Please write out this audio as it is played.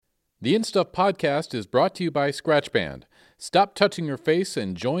The In Stuff podcast is brought to you by ScratchBand. Stop touching your face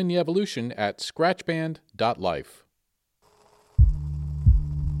and join the evolution at scratchband.life.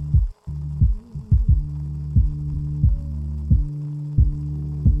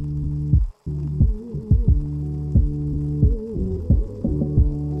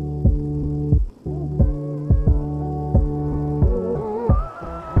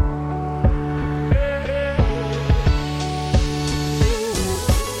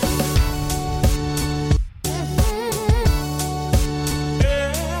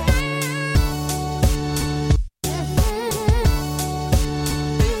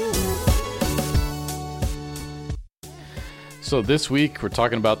 So this week we're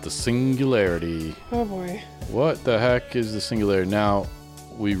talking about the Singularity. Oh boy. What the heck is the Singularity? Now,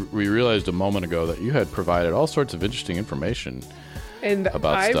 we realized a moment ago that you had provided all sorts of interesting information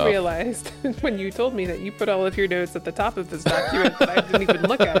about I stuff. realized when you told me that you put all of your notes at the top of this document that I didn't even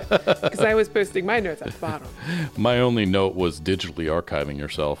look at because I was posting my notes at the bottom. My only note was digitally archiving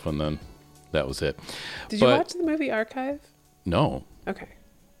yourself, and then that was it. Did you watch the movie Archive? No. Okay.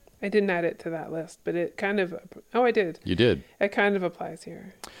 I didn't add it to that list, but it kind of... Oh, I did. You did. It kind of applies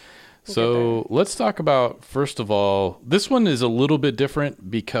here. So let's talk about, first of all, this one is a little bit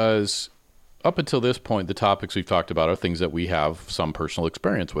different because up until this point, the topics we've talked about are things that we have some personal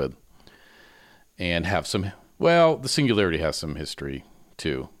experience with and have some, well, the Singularity has some history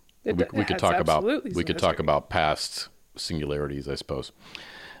too. We could talk about past singularities, I suppose.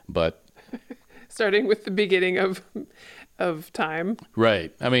 But starting with the beginning of time.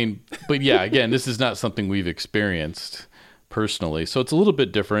 Right. I mean, but yeah, again, this is not something we've experienced personally. So it's a little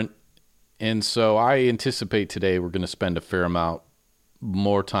bit different. And so I anticipate today we're going to spend a fair amount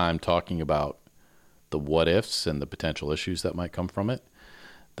more time talking about the what ifs and the potential issues that might come from it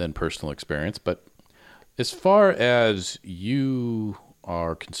than personal experience. But as far as you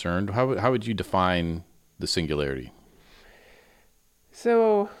are concerned, how would you define the Singularity?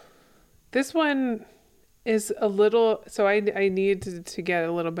 So this one is a little, so I need to get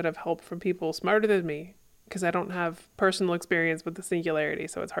a little bit of help from people smarter than me because I don't have personal experience with the Singularity,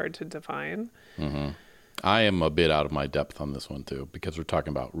 so it's hard to define. Mm-hmm. I am a bit out of my depth on this one too because we're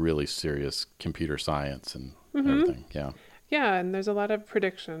talking about really serious computer science and everything. Yeah. Yeah, and there's a lot of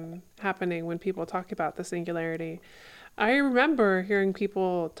prediction happening when people talk about the Singularity. I remember hearing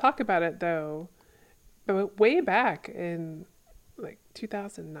people talk about it though, but way back in like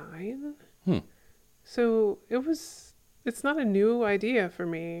 2009. So it's not a new idea for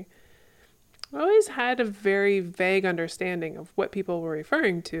me. I always had a very vague understanding of what people were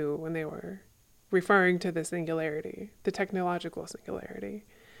referring to when they were referring to the Singularity, the technological Singularity.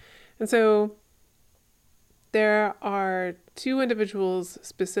 And so there are two individuals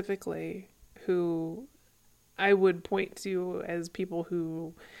specifically who I would point to as people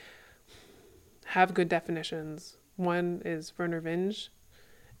who have good definitions. One is Werner Vinge,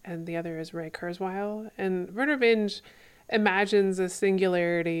 and the other is Ray Kurzweil. And Werner Vinge imagines a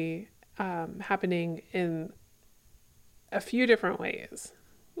singularity happening in a few different ways.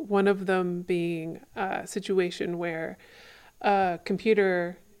 One of them being a situation where a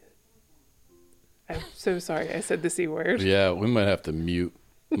computer... I'm so sorry, I said the C word. Yeah, we might have to mute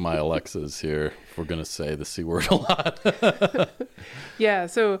my Alexas here if we're going to say the C word a lot. Yeah,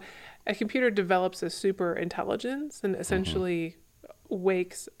 so a computer develops a super intelligence and essentially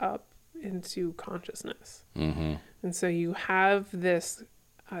wakes up into consciousness. And so you have this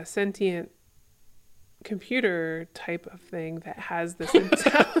sentient computer type of thing that has this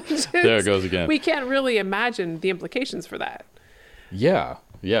intelligence. There it goes again. We can't really imagine the implications for that. Yeah,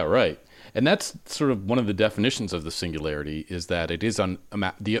 right. And that's sort of one of the definitions of the Singularity is that it is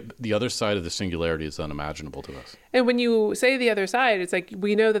the other side of the Singularity is unimaginable to us. And when you say the other side, it's like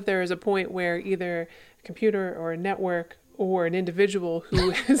we know that there is a point where either a computer or a network or an individual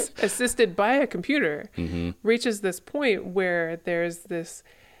who is assisted by a computer reaches this point where there's this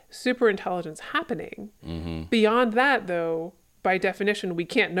super intelligence happening. Beyond that, though, by definition, we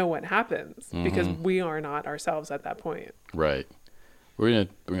can't know what happens because we are not ourselves at that point. Right. We're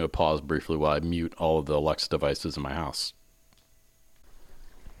gonna pause briefly while I mute all of the Alexa devices in my house.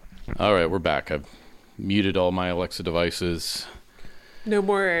 All right, we're back. I've muted all my Alexa devices. No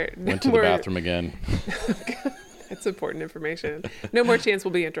more. Went to the bathroom again. That's important information. No more chance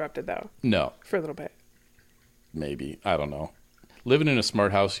we'll be interrupted, though. No. For a little bit. Maybe. I don't know. Living in a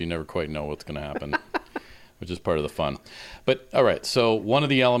smart house, you never quite know what's going to happen, which is part of the fun. But, all right, so one of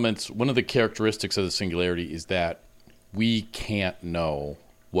the characteristics of the Singularity is that we can't know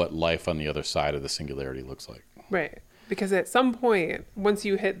what life on the other side of the Singularity looks like. Right. Because at some point, once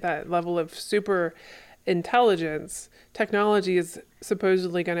you hit that level of super intelligence, technology is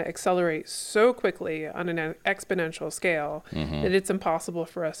supposedly going to accelerate so quickly on an exponential scale that it's impossible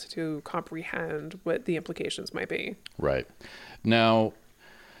for us to comprehend what the implications might be. Right. Now,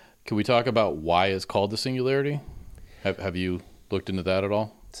 can we talk about why it's called the singularity? Have you looked into that at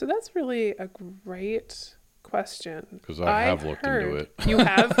all? So that's really a great question. Because I have looked into it. You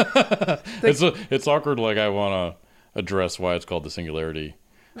have? It's awkward, like I want to address why it's called the singularity,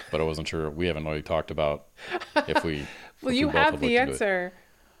 but I wasn't sure. We haven't really talked about if we... Well, you have the answer.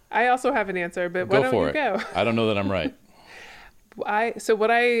 I also have an answer, but why don't you go? I don't know that I'm right. So what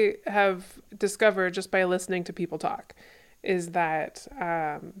I have discovered just by listening to people talk is that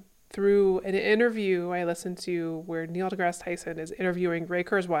through an interview I listened to where Neil deGrasse Tyson is interviewing Ray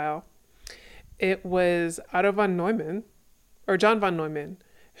Kurzweil, it was Otto von Neumann, or John von Neumann,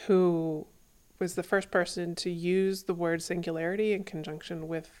 who was the first person to use the word singularity in conjunction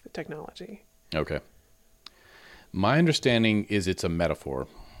with technology. Okay. My understanding is it's a metaphor.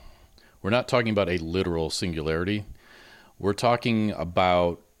 We're not talking about a literal singularity. We're talking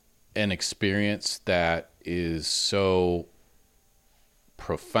about an experience that is so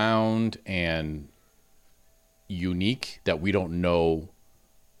profound and unique that we don't know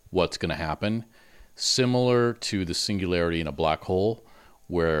what's going to happen. Similar to the singularity in a black hole,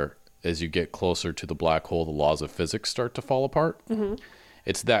 where as you get closer to the black hole, the laws of physics start to fall apart. Mm-hmm.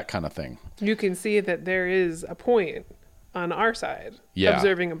 It's that kind of thing. You can see that there is a point on our side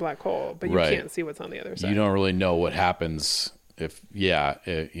observing a black hole, but you can't see what's on the other side. You don't really know what happens if,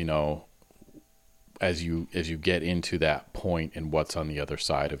 as you get into that point and what's on the other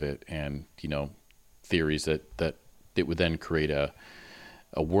side of it, and theories that it would then create a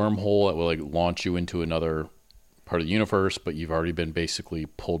wormhole that will like launch you into another part of the universe, but you've already been basically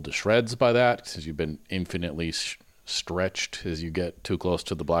pulled to shreds by that because you've been infinitely stretched as you get too close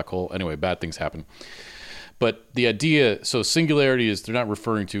to the black hole. Anyway, bad things happen. But the idea, so singularity is, they're not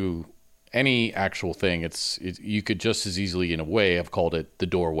referring to any actual thing. You could just as easily, in a way, have called it the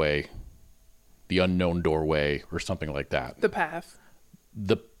doorway, the unknown doorway, or something like that. The path.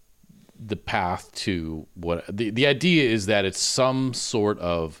 The path to what the idea is, that it's some sort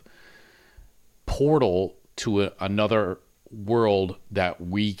of portal to another world that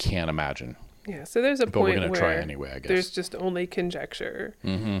we can't imagine. Yeah, so there's a but point we're going to try where anyway, I guess. There's just only conjecture,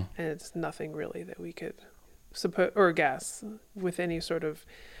 and it's nothing really that we could suppose or guess with any sort of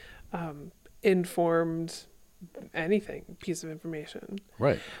informed anything piece of information.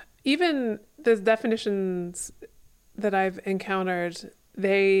 Right. Even the definitions that I've encountered,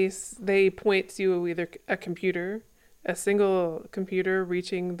 they point to either a single computer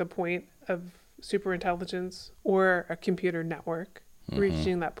reaching the point of superintelligence, or a computer network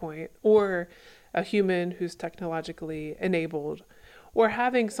reaching that point, or a human who's technologically enabled, or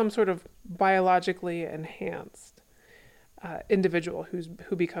having some sort of biologically enhanced individual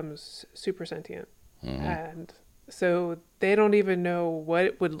who becomes super sentient. And so they don't even know what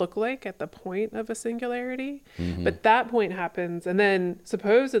it would look like at the point of a singularity, but that point happens, and then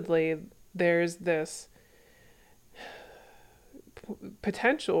supposedly there's this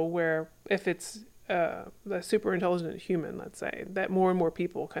potential where if it's a super intelligent human, let's say, that more and more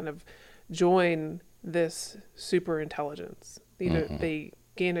people kind of join this super intelligence. Either they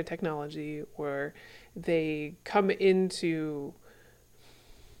gain a technology, or they come into,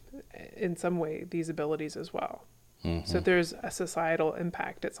 in some way, these abilities as well. So there's a societal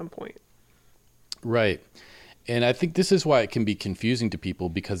impact at some point. Right. And I think this is why it can be confusing to people,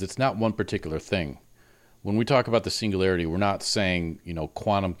 because it's not one particular thing. When we talk about the singularity, we're not saying,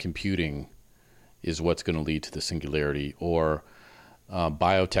 quantum computing is what's going to lead to the singularity, or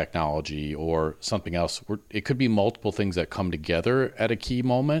biotechnology, or something else. It could be multiple things that come together at a key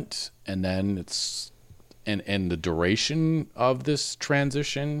moment, and then and the duration of this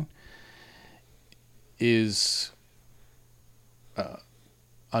transition is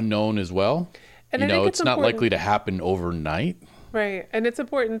unknown as well. And it's not likely to happen overnight. Right. And it's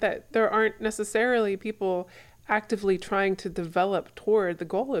important that there aren't necessarily people actively trying to develop toward the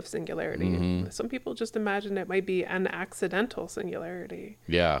goal of singularity. Some people just imagine it might be an accidental singularity.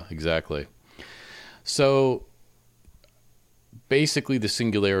 Yeah, exactly. So basically the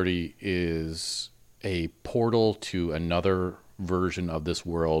singularity is a portal to another version of this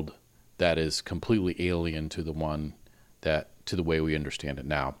world that is completely alien to the way we understand it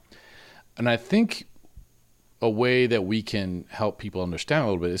now. And I think a way that we can help people understand a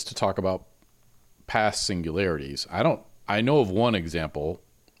little bit is to talk about past singularities. I know of one example,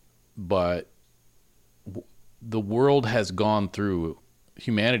 but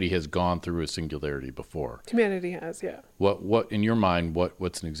humanity has gone through a singularity before. Humanity has, yeah. What in your mind,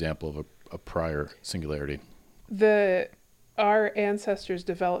 what's an example of a prior singularity? The our ancestors'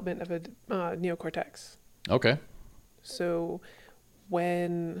 development of a neocortex. Okay. So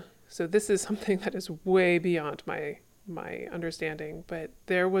so this is something that is way beyond my understanding, but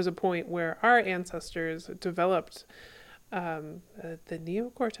there was a point where our ancestors developed the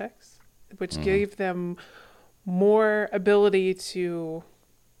neocortex, which gave them more ability to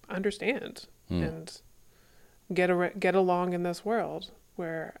understand and get along in this world,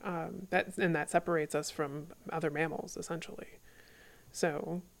 where that separates us from other mammals essentially.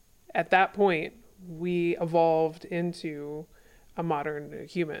 So at that point, we evolved into a modern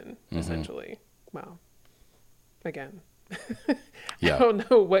human essentially. Well, again, Yeah. I don't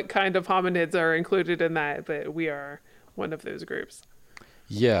know what kind of hominids are included in that, but we are one of those groups.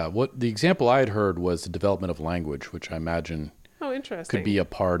 Yeah. What the example I had heard was the development of language, which I imagine Oh, interesting. could be a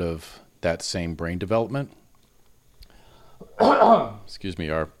part of that same brain development. Excuse me,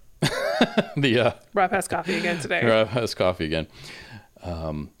 our Rob has coffee again today. Rob has coffee again.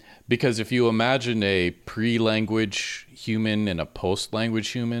 Because if you imagine a pre-language human and a post-language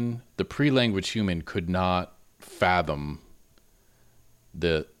human, the pre-language human could not fathom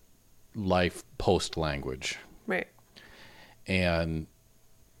the life post-language. Right. And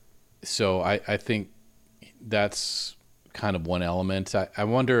so I think that's kind of one element. I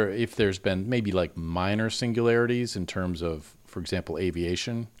wonder if there's been maybe like minor singularities in terms of, for example,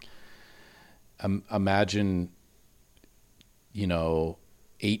 aviation. Imagine,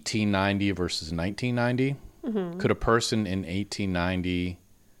 1890 versus 1990. Mm-hmm. Could a person in 1890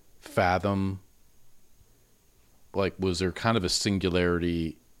 fathom, like, was there kind of a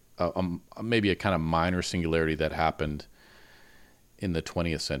singularity, maybe a kind of minor singularity that happened in the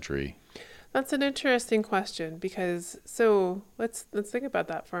 20th century? That's an interesting question, because let's think about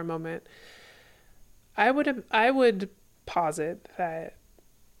that for a moment. I would posit that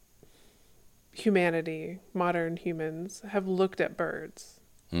humanity, modern humans, have looked at birds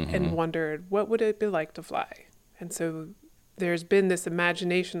and wondered, what would it be like to fly? And so there's been this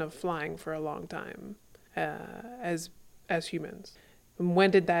imagination of flying for a long time as humans. And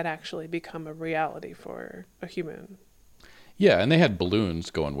when did that actually become a reality for a human? Yeah, and they had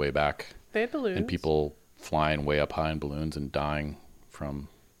balloons going way back. They had balloons. And people flying way up high in balloons and dying from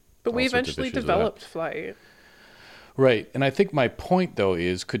But we eventually developed flight. Right. And I think my point, though,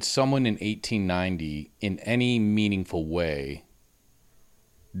 is could someone in 1890 in any meaningful way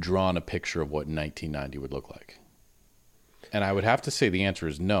drawn a picture of what 1990 would look like? And I would have to say the answer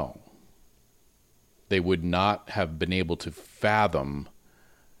is no. They would not have been able to fathom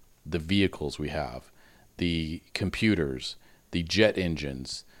the vehicles we have, the computers, the jet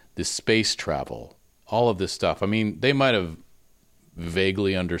engines, the space travel, all of this stuff. I mean, they might have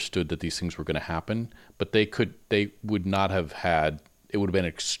vaguely understood that these things were going to happen, but they would not have had, it would have been an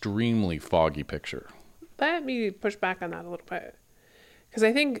extremely foggy picture. Let me push back on that a little bit, because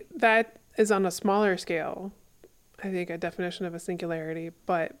I think that is on a smaller scale. I think a definition of a singularity,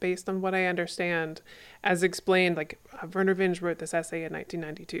 but based on what I understand, as explained, like Werner Vinge wrote this essay in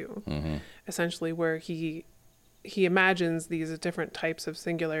 1992, essentially, where he imagines these different types of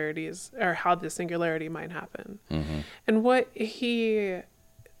singularities, or how the singularity might happen. And what he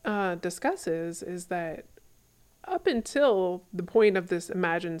discusses is that up until the point of this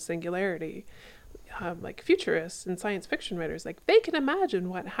imagined singularity, like futurists and science fiction writers, like they can imagine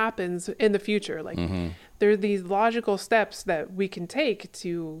what happens in the future. Like there are these logical steps that we can take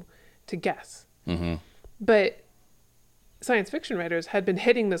to guess. But science fiction writers had been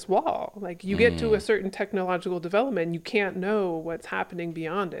hitting this wall. Like you get to a certain technological development, you can't know what's happening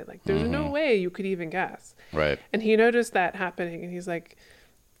beyond it. Like there's no way you could even guess. Right. And he noticed that happening, and he's like,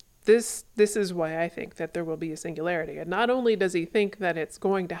 this is why I think that there will be a singularity. And not only does he think that it's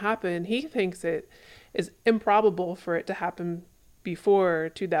going to happen, he thinks it is improbable for it to happen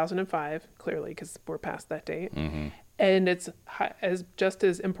before 2005, clearly, because we're past that date. And it's just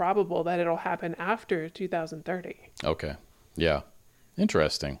as improbable that it'll happen after 2030. Okay. Yeah.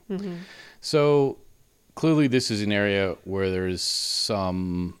 Interesting. So clearly this is an area where there's a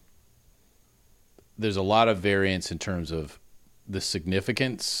lot of variance in terms of the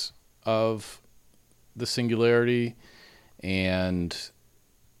significance of the singularity and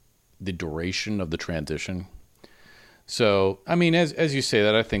the duration of the transition. So, I mean, as you say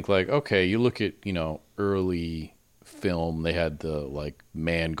that, I think like, okay, you look at, early film, they had the like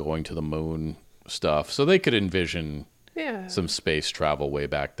man going to the moon stuff. So they could envision some space travel way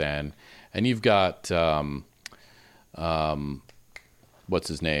back then. And you've got, what's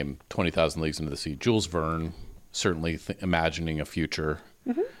his name? 20,000 Leagues Under the Sea. Jules Verne, certainly imagining a future,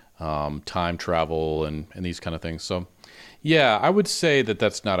 time travel and these kind of things. So, yeah, I would say that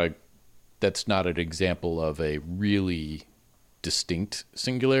that's not an example of a really distinct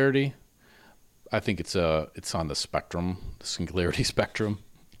singularity. I think it's on the spectrum, the singularity spectrum.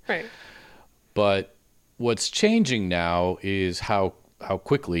 Right. But what's changing now is how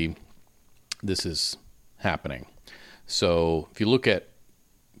quickly this is happening. So if you look at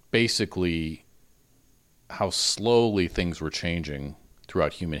basically how slowly things were changing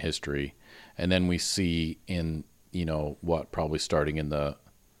throughout human history, and then we see in, probably starting in the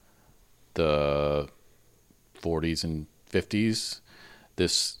 40s and 50s,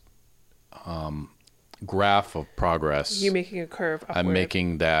 this graph of progress. You making a curve upward. I'm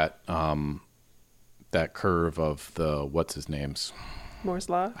making that that curve of the, what's his name's? Moore's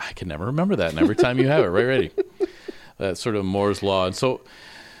Law? I can never remember that, and every time you have it right ready. That sort of Moore's Law. And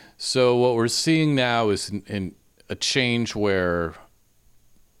so what we're seeing now is in a change where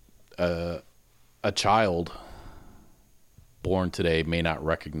a child born today may not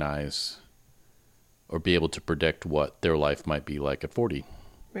recognize or be able to predict what their life might be like at 40.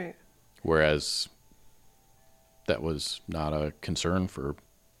 Right. Whereas that was not a concern for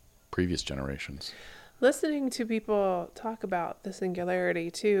previous generations. Listening to people talk about the singularity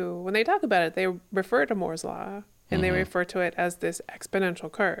too, when they talk about it, they refer to Moore's Law and they refer to it as this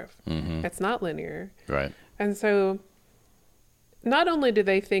exponential curve. It's not linear. Right. And so not only do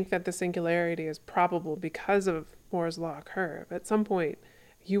they think that the singularity is probable because of Moore's Law curve, at some point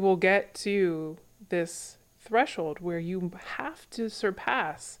you will get to this threshold where you have to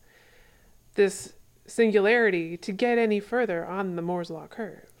surpass this singularity to get any further on the Moore's Law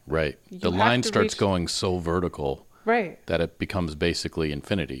curve. Right. You The have line to starts reach- going so vertical Right. that it becomes basically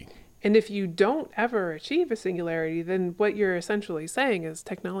infinity. And if you don't ever achieve a singularity, then what you're essentially saying is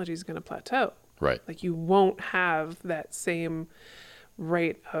technology is going to plateau. Right. Like you won't have that same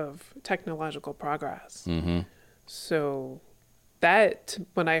rate of technological progress. So that,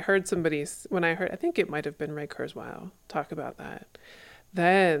 I think it might have been Ray Kurzweil talk about that,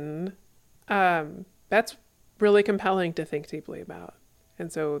 then that's really compelling to think deeply about.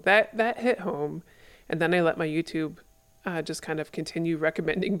 And so that hit home. And then I let my YouTube just kind of continue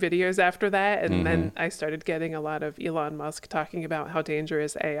recommending videos after that. And then I started getting a lot of Elon Musk talking about how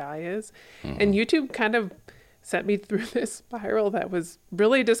dangerous AI is. And YouTube kind of sent me through this spiral that was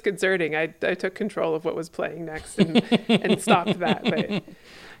really disconcerting. I took control of what was playing next and stopped that. But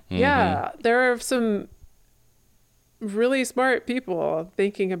yeah, there are some really smart people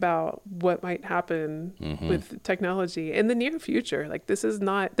thinking about what might happen with technology in the near future. Like this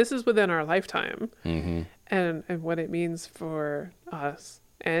is within our lifetime, and what it means for us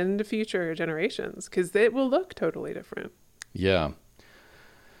and future generations, because it will look totally different. Yeah.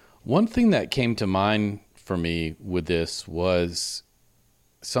 One thing that came to mind for me with this was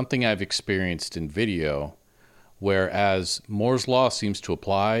something I've experienced in video, whereas Moore's Law seems to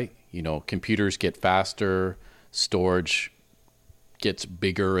apply, computers get faster, storage gets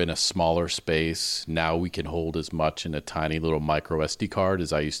bigger in a smaller space. Now we can hold as much in a tiny little micro SD card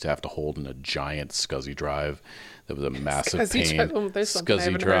as I used to have to hold in a giant SCSI drive. That was a massive pain. There's something I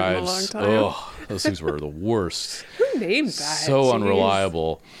haven't heard in a long time. Oh, those things were the worst. Who named that? So Jeez.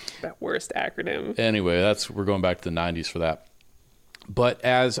 unreliable. That worst acronym. Anyway, we're going back to the 90s for that. But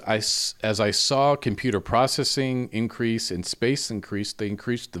as I saw computer processing increase and space increase, they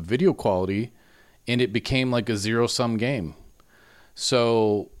increased the video quality, and it became like a zero-sum game.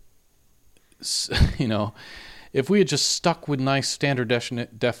 So, if we had just stuck with nice standard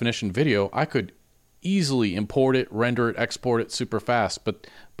definition video, I could easily import it, render it, export it super fast.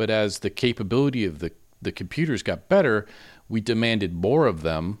 But as the capability of the computers got better, we demanded more of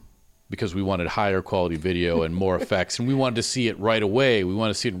them because we wanted higher quality video and more effects, and we wanted to see it right away. We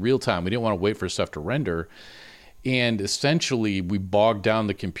wanted to see it in real time. We didn't want to wait for stuff to render. And essentially, we bogged down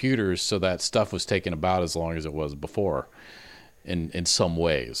the computers so that stuff was taking about as long as it was before in some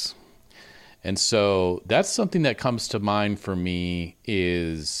ways. And so that's something that comes to mind for me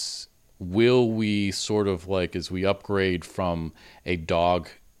is, will we sort of like, as we upgrade from a dog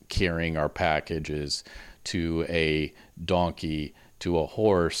carrying our packages to a donkey to a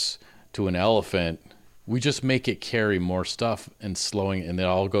horse to an elephant, we just make it carry more stuff and slowing, and it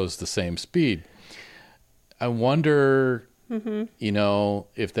all goes the same speed. I wonder,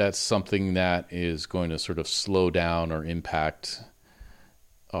 if that's something that is going to sort of slow down or impact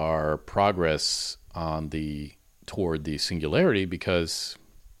our progress toward the singularity, because,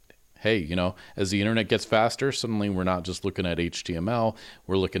 hey, as the internet gets faster, suddenly we're not just looking at HTML,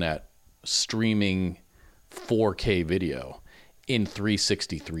 we're looking at streaming 4K video in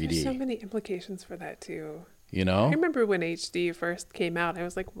 360 3D. There's so many implications for that too. you I know? remember when HD first came out, I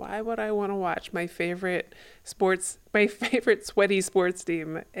was like, why would I want to watch my favorite sweaty sports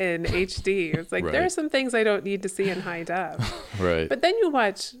team in HD? It's like, there are Right. some things I don't need to see in high def. Right. But then you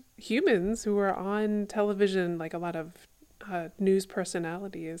watch humans who are on television, like a lot of news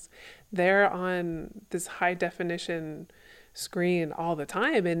personalities, they're on this high definition screen all the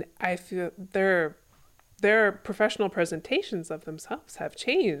time. And I feel their professional presentations of themselves have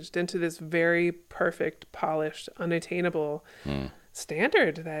changed into this very perfect, polished, unattainable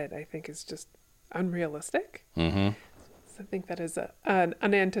standard that I think is just unrealistic. Mm-hmm. So I think that is an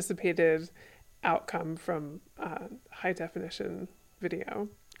unanticipated outcome from high definition video.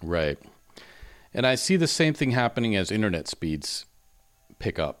 Right. And I see the same thing happening as internet speeds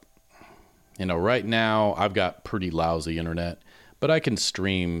pick up. You know, right now I've got pretty lousy internet, but I can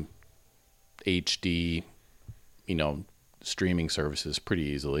stream HD, you know, streaming services pretty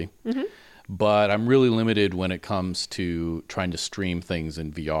easily. Mm-hmm. But I'm really limited when it comes to trying to stream things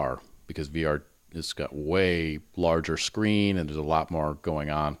in VR because VR has got way larger screen and there's a lot more going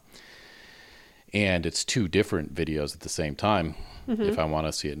on. And it's two different videos at the same time if I want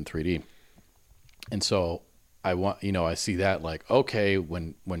to see it in 3D. And so I see that like, okay,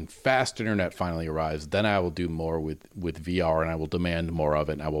 when fast internet finally arrives, then I will do more with VR and I will demand more of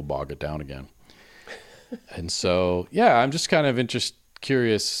it and I will bog it down again. And so, yeah, I'm just kind of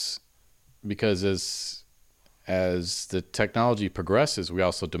curious because as the technology progresses, we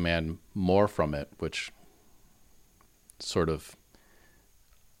also demand more from it, which sort of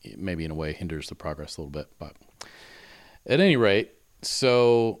maybe in a way hinders the progress a little bit. But at any rate,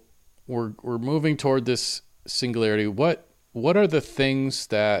 so we're moving toward this singularity. What are the things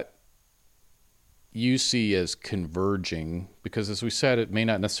that you see as converging? Because as we said, it may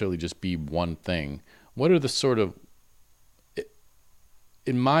not necessarily just be one thing. What are the sort of,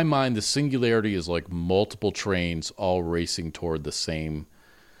 in my mind, the singularity is like multiple trains all racing toward the same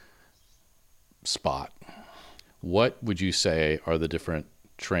spot. What would you say are the different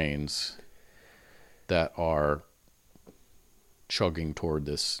trains that are chugging toward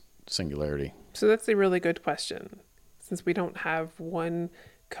this singularity? So that's a really good question. Since we don't have one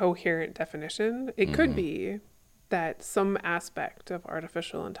coherent definition, it could be that some aspect of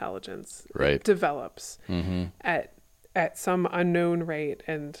artificial intelligence Right. develops at some unknown rate,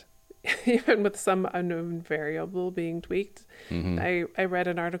 and even with some unknown variable being tweaked. I read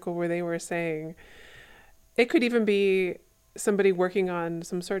an article where they were saying it could even be somebody working on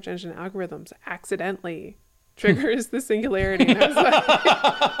some search engine algorithms accidentally triggers the singularity. And I was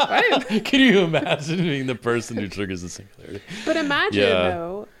like, what? Can you imagine being the person who triggers the singularity? But imagine, Yeah.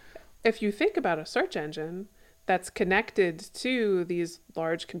 though, if you think about a search engine that's connected to these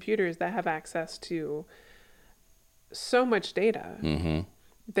large computers that have access to so much data,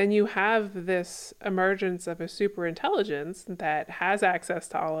 then you have this emergence of a super intelligence that has access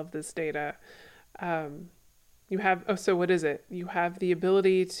to all of this data. You have, so what is it? You have the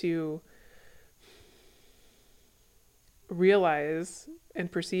ability to realize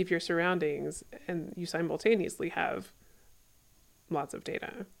and perceive your surroundings, and you simultaneously have lots of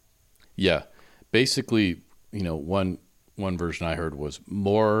data. Yeah. Basically, one version I heard was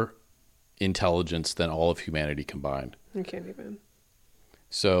more intelligence than all of humanity combined. You can't even.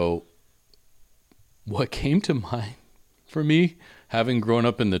 So what came to mind for me, having grown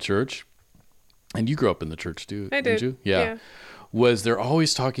up in the church, and you grew up in the church too, I didn't did. you? Yeah. Was they're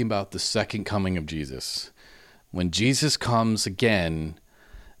always talking about the second coming of Jesus. When Jesus comes again,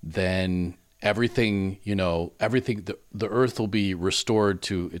 then everything, the earth will be restored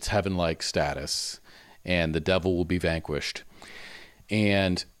to its heaven-like status and the devil will be vanquished.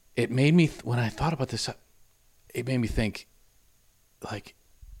 And it made me, when I thought about this, it made me think, like,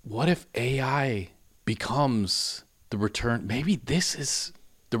 what if AI becomes the return? Maybe this is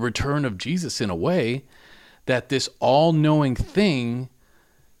the return of Jesus in a way, that this all-knowing thing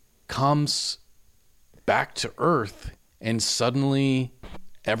comes back to earth and suddenly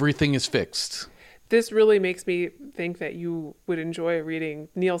everything is fixed. This really makes me think that you would enjoy reading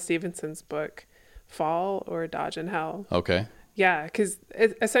Neil Stephenson's book, Fall or Dodge in Hell. Okay. Yeah, because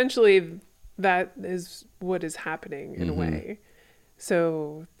essentially that is what is happening in a way.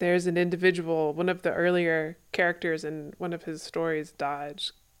 So there's an individual, one of the earlier characters in one of his stories,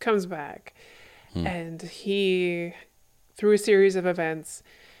 Dodge, comes back. And he, through a series of events,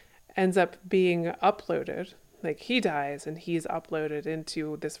 ends up being uploaded. Like, he dies and he's uploaded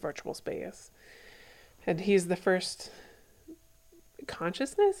into this virtual space. And he's the first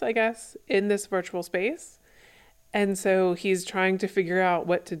consciousness, I guess, in this virtual space. And so he's trying to figure out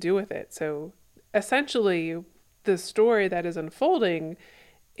what to do with it. So essentially, the story that is unfolding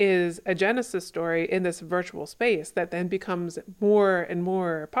is a Genesis story in this virtual space that then becomes more and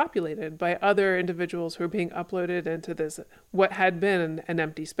more populated by other individuals who are being uploaded into this, what had been an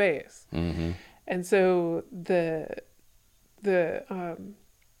empty space. Mm-hmm. And so the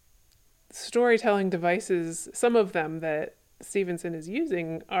storytelling devices, some of them that Stevenson is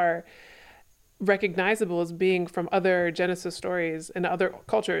using, are recognizable as being from other Genesis stories and other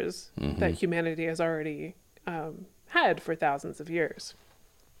cultures that humanity has already had for thousands of years.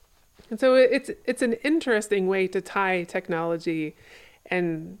 And so it's an interesting way to tie technology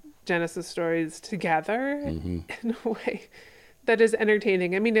and Genesis stories together in a way that is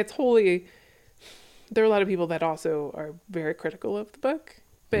entertaining. I mean, it's wholly... There are a lot of people that also are very critical of the book,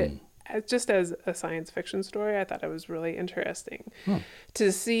 but just as a science fiction story, I thought it was really interesting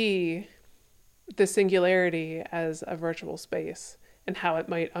to see the singularity as a virtual space and how it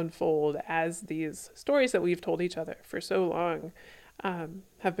might unfold as these stories that we've told each other for so long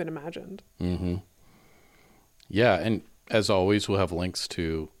have been imagined. Mm-hmm. Yeah, and as always, we'll have links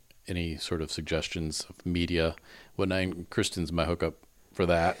to any sort of suggestions of media. Kristen's my hookup for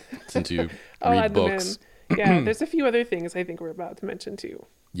that, since you read books. Yeah, there's a few other things I think we're about to mention too.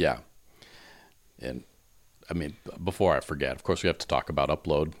 Yeah. And I mean, before I forget, of course, we have to talk about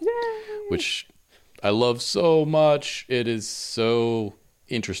Upload, which I love so much. It is so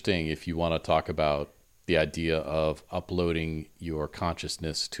interesting if you want to talk about the idea of uploading your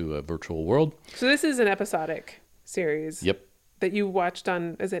consciousness to a virtual world. So this is an episodic series. Yep. That you watched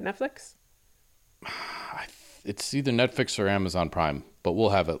on, is it Netflix? It's either Netflix or Amazon Prime, but we'll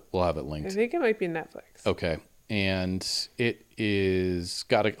have it linked. I think it might be Netflix. Okay. And it is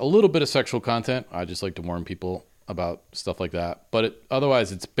got a little bit of sexual content. I just like to warn people about stuff like that. But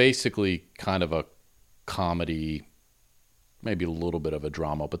otherwise, it's basically kind of a comedy, maybe a little bit of a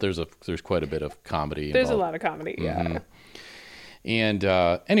drama, but there's quite a bit of comedy involved. There's a lot of comedy, yeah. And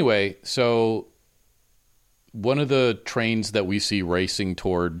anyway, so one of the trains that we see racing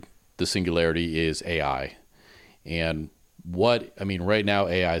toward the singularity is AI. And right now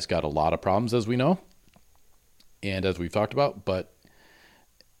AI's got a lot of problems, as we know, and as we've talked about, but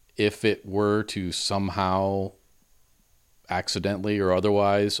if it were to somehow accidentally or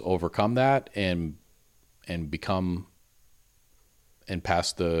otherwise overcome that and become and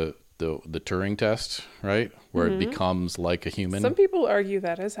pass the Turing test, right? Where it becomes like a human. Some people argue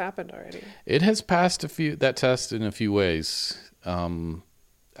that has happened already. It has passed that test in a few ways.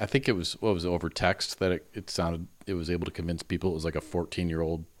 I think it was over text that it was able to convince people it was like a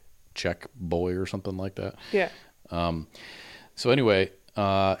 14-year-old Czech boy or something like that. Yeah. So anyway,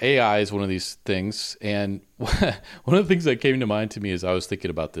 AI is one of these things, and one of the things that came to mind to me as I was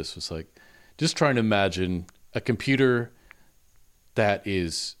thinking about this was like just trying to imagine a computer that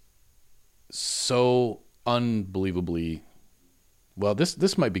is so unbelievably well.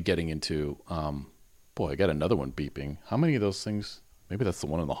 This might be getting into boy, I got another one beeping. How many of those things? Maybe that's the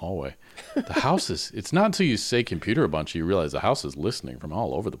one in the hallway. The house is, it's not until you say computer a bunch, you realize the house is listening from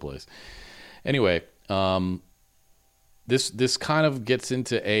all over the place. Anyway, this kind of gets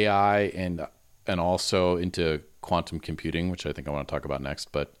into AI and also into quantum computing, which I think I want to talk about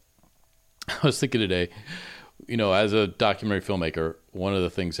next. But I was thinking today, as a documentary filmmaker, one of the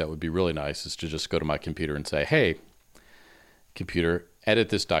things that would be really nice is to just go to my computer and say, hey, computer, edit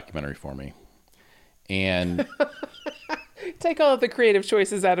this documentary for me. And take all of the creative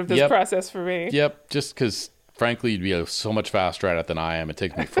choices out of this process for me. Yep. Just because, frankly, you'd be so much faster at it than I am. It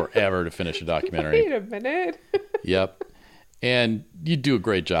takes me forever to finish a documentary. Wait a minute. Yep. And you do a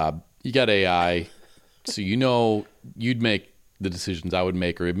great job. You got AI, so you'd make the decisions I would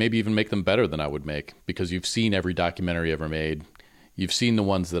make, or maybe even make them better than I would make, because you've seen every documentary ever made. You've seen the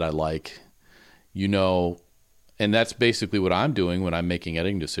ones that I like. And that's basically what I'm doing when I'm making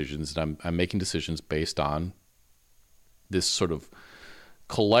editing decisions. And I'm making decisions based on this sort of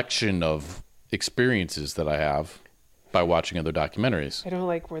collection of experiences that I have by watching other documentaries. I don't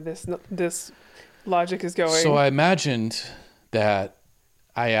like where this logic is going. So I imagined that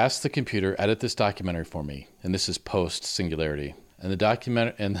I asked the computer, edit this documentary for me, and this is post Singularity, and the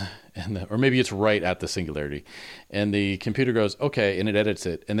document or maybe it's right at the Singularity, and the computer goes, okay, and it edits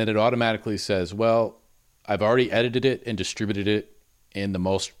it, and then it automatically says, well, I've already edited it and distributed it in the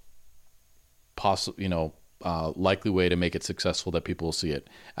most possible, likely way to make it successful that people will see it.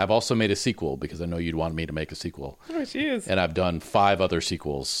 I've also made a sequel because I know you'd want me to make a sequel. Oh, jeez. And I've done 5 other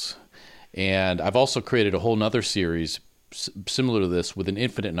sequels. And I've also created a whole nother series similar to this with an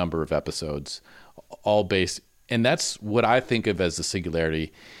infinite number of episodes, all based. And that's what I think of as the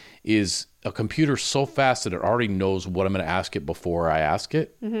Singularity, is a computer so fast that it already knows what I'm going to ask it before I ask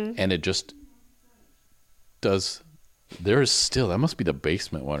it. Mm-hmm. And it just does There is still, that must be the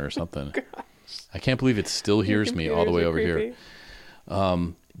basement one or something. I can't believe it still Your hears me all the computers way are over here.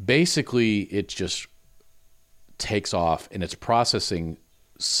 creepy. Basically, it just takes off and it's processing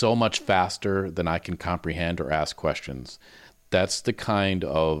so much faster than I can comprehend or ask questions. That's the kind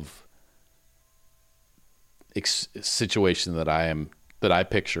of situation that I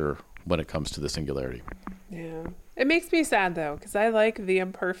picture when it comes to the Singularity. Yeah. It makes me sad though, because I like the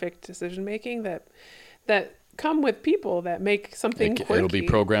imperfect decision making that come with people that make something quirky. It'll be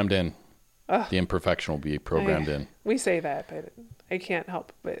programmed in. Ugh. The imperfection will be programmed in. We say that, but I can't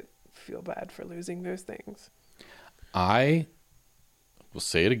help but feel bad for losing those things. I will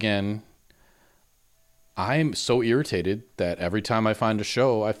say it again. I'm so irritated that every time I find a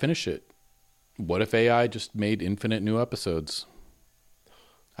show, I finish it. What if AI just made infinite new episodes?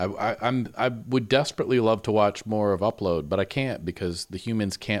 I would desperately love to watch more of Upload, but I can't because the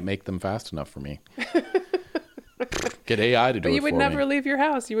humans can't make them fast enough for me. Get AI to do it for me. But you would never leave your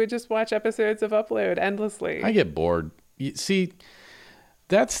house. You would just watch episodes of Upload endlessly. I get bored. See,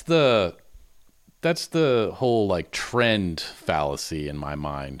 that's the whole like trend fallacy in my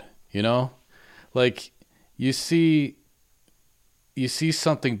mind, you know? Like you see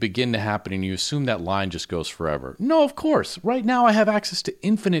something begin to happen and you assume that line just goes forever. No, of course. Right now I have access to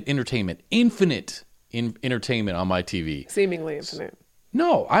infinite entertainment on my TV. Seemingly infinite.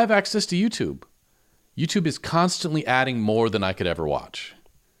 No, I have access to YouTube. YouTube is constantly adding more than I could ever watch.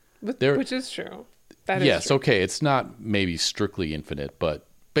 Which is true. That is yes, true. okay. It's not maybe strictly infinite, but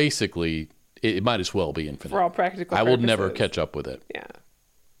basically it might as well be infinite. For all practical I purposes. will never catch up with it. Yeah.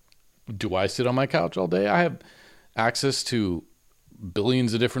 Do I sit on my couch all day? I have access to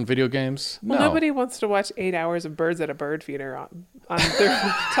billions of different video games. Well, no. nobody wants to watch 8 hours of birds at a bird feeder on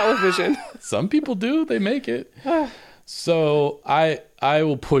their television. Some people do. They make it. So I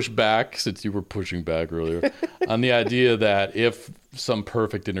will push back, since you were pushing back earlier, on the idea that if some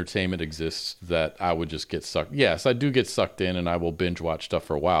perfect entertainment exists, that I would just get sucked. Yes, I do get sucked in and I will binge watch stuff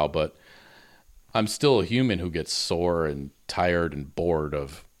for a while, but I'm still a human who gets sore and tired and bored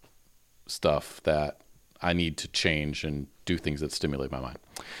of stuff that I need to change and do things that stimulate my mind.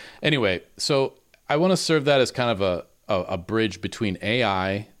 Anyway, so I want to serve that as kind of a bridge between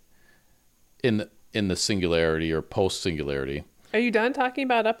AI in the Singularity or post-Singularity. Are you done talking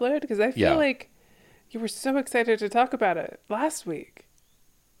about Upload? Because I feel like you were so excited to talk about it last week.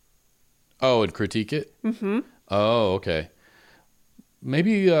 Oh, and critique it? Mm-hmm. Oh, okay.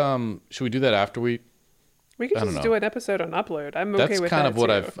 Maybe should we do that after we... We could just do an episode on Upload. I'm okay with that. That's kind of what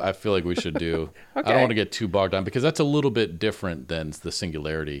I feel like we should do. Okay. I don't want to get too bogged down because that's a little bit different than the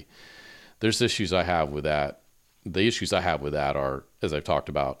Singularity. There's issues I have with that. The issues I have with that are, as I've talked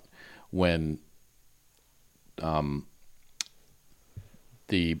about, when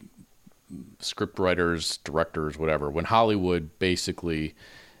the script writers, directors, whatever, when Hollywood basically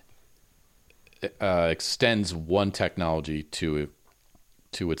extends one technology to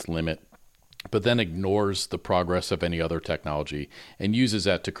its limit, but then ignores the progress of any other technology and uses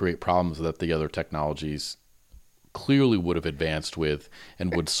that to create problems that the other technologies clearly would have advanced with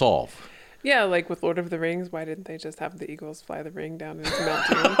and would solve. Yeah, like with Lord of the Rings, why didn't they just have the eagles fly the ring down into Mount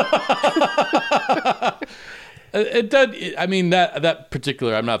Doom? It does. I mean, that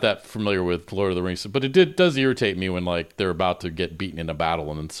particular, I'm not that familiar with Lord of the Rings, but it does irritate me when like they're about to get beaten in a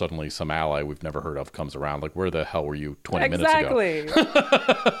battle and then suddenly some ally we've never heard of comes around. Like, where the hell were you 20 minutes ago?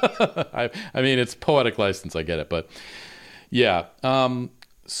 Exactly. I mean, it's poetic license. I get it, but yeah.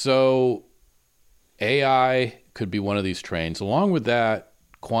 So AI could be one of these trains. Along with that,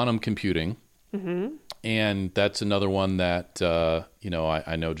 quantum computing. Mm-hmm. And that's another one that, I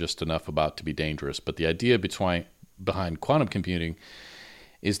know just enough about to be dangerous. But the idea behind quantum computing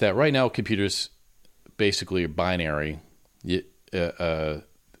is that right now computers basically are binary.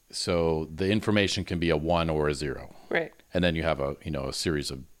 So the information can be a 1 or a 0. Right. And then you have a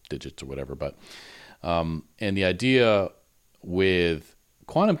series of digits or whatever. But and the idea with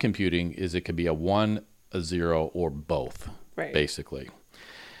quantum computing is it could be a 1, a 0, or both, right, basically.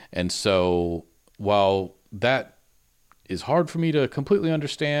 And so while that is hard for me to completely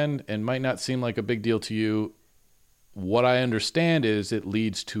understand and might not seem like a big deal to you, what I understand is it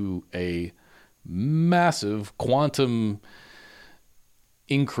leads to a massive quantum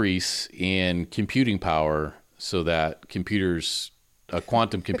increase in computing power so that a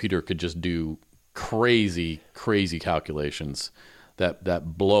quantum computer could just do crazy, crazy calculations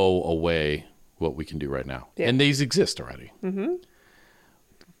that blow away what we can do right now. Yeah. And these exist already. Mm-hmm.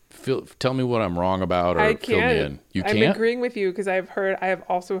 Tell me what I'm wrong about, or fill me in. You can't? I'm agreeing with you because I have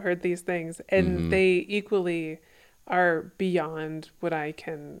also heard these things, and they equally are beyond what I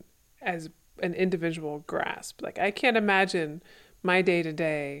can, as an individual grasp. Like, I can't imagine my day to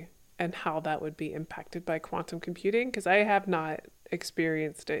day and how that would be impacted by quantum computing, because I have not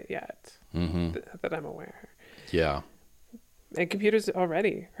experienced it yet that I'm aware. Yeah. And computers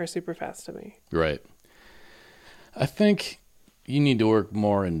already are super fast to me. Right. I think you need to work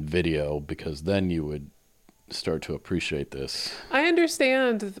more in video, because then you would start to appreciate this. I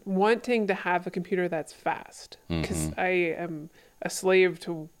understand wanting to have a computer that's fast, because I am a slave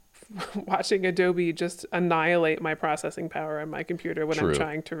to watching Adobe just annihilate my processing power on my computer when I'm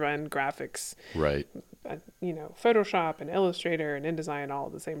trying to run graphics. Right. Photoshop and Illustrator and InDesign all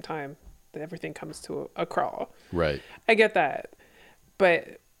at the same time. Everything comes to a crawl. Right. I get that.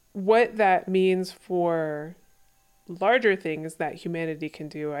 But what that means for larger things that humanity can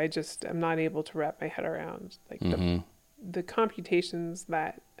do, I'm not able to wrap my head around. Like the computations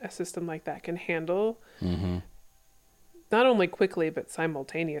that a system like that can handle, not only quickly but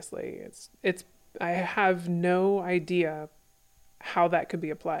simultaneously. I have no idea how that could be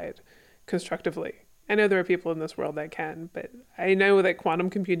applied constructively. I know there are people in this world that can, but I know that quantum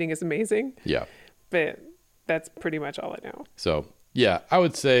computing is amazing. Yeah. But that's pretty much all I know. So, yeah, I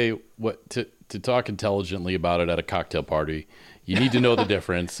would say to talk intelligently about it at a cocktail party, you need to know the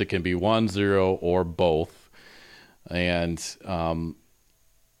difference. It can be 1, 0, or both. And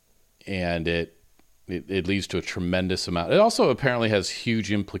it leads to a tremendous amount. It also apparently has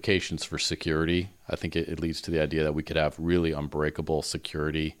huge implications for security. I think it leads to the idea that we could have really unbreakable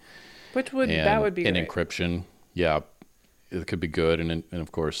security. That would be and great. Encryption. Yeah, it could be good, and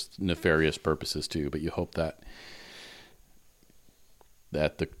of course nefarious purposes too. But you hope that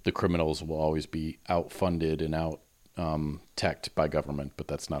the criminals will always be outfunded and out teched by government, but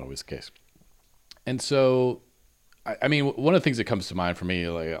that's not always the case. And so, I mean, one of the things that comes to mind for me,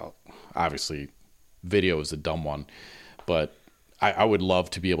 like obviously, video is a dumb one, but I would love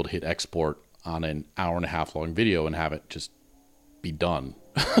to be able to hit export on an 1.5 hour long video and have it just be done.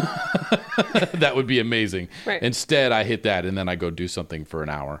 That would be amazing. Right. Instead, I hit that and then I go do something for an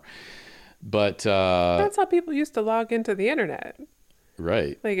hour. But that's how people used to log into the internet.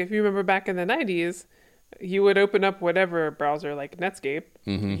 Right. Like, if you remember back in the 90s, you would open up whatever browser, like Netscape.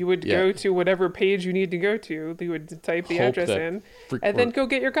 You would go to whatever page you need to go to. You would type the address in and then go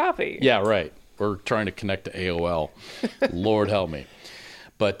get your coffee. Yeah, right. We're trying to connect to AOL. Lord help me.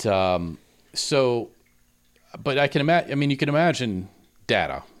 But but I can imagine. I mean, you can imagine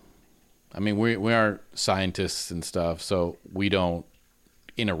data. I mean, we aren't scientists and stuff, so we don't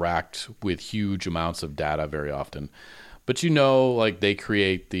interact with huge amounts of data very often. But like they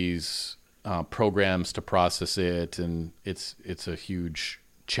create these programs to process it, and it's a huge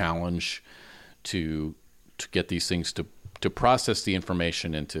challenge to get these things to process the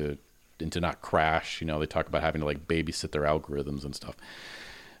information and to not crash. They talk about having to like babysit their algorithms and stuff.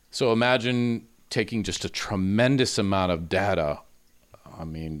 So imagine taking just a tremendous amount of data. I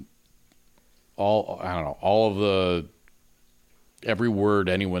mean, every word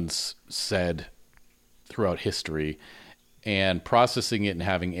anyone's said throughout history, and processing it and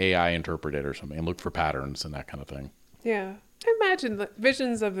having AI interpret it or something and look for patterns and that kind of thing. Yeah. I imagine the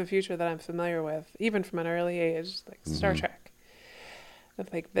visions of the future that I'm familiar with, even from an early age, like Star Trek.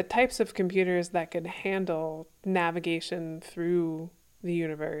 Like the types of computers that could handle navigation through the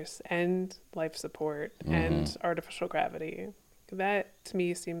universe and life support and artificial gravity. That to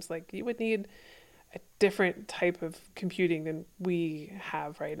me seems like you would need a different type of computing than we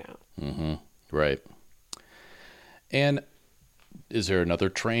have right now. Right. And is there another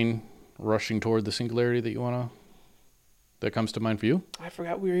train rushing toward the Singularity that comes to mind for you? I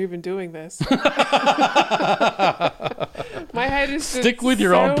forgot we were even doing this. My head is just stick with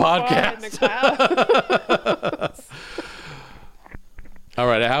your own podcast. All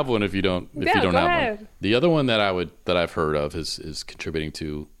right, I have one. If you don't have one, the other one that I've heard of is contributing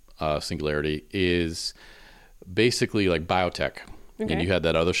to Singularity is basically like biotech. Okay. And you had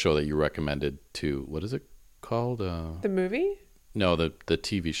that other show that you recommended too. What is it called? The movie? No, the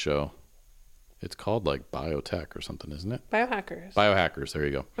TV show. It's called like biotech or something, isn't it? Biohackers. Biohackers. There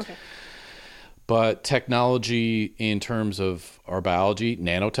you go. Okay. But technology in terms of our biology,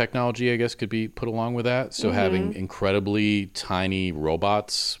 nanotechnology, I guess, could be put along with that. So having incredibly tiny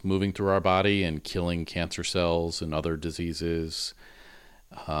robots moving through our body and killing cancer cells and other diseases.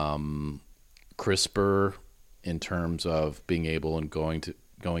 CRISPR in terms of being able and going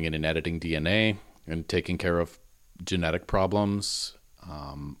in and editing DNA and taking care of genetic problems.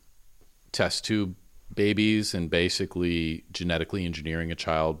 Test tube babies and basically genetically engineering a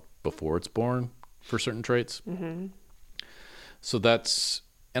child before it's born for certain traits. So that's,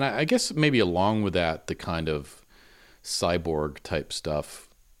 and I guess maybe along with that, the kind of cyborg type stuff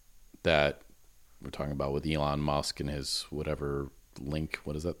that we're talking about with Elon Musk and his whatever link,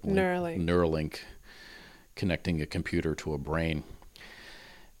 what is that? Neuralink connecting a computer to a brain.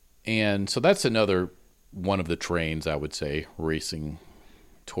 And so that's another one of the trains, I would say, racing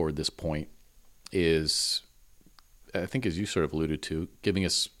toward this point is, I think as you sort of alluded to, giving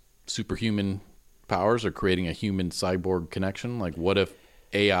us superhuman powers or creating a human cyborg connection. Like what if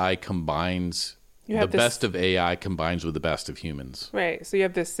AI combines, the best of AI combines with the best of humans? Right. So you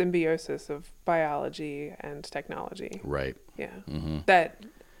have this symbiosis of biology and technology. Right. Yeah. Mm-hmm. That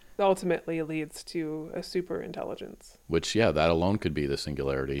ultimately leads to a super intelligence. Which, yeah, that alone could be the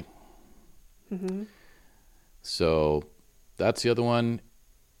singularity. Mm-hmm. So that's the other one.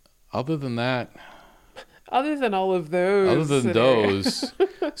 Other than that, other than all of those,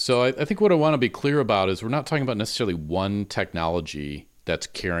 so I think what I want to be clear about is we're not talking about necessarily one technology that's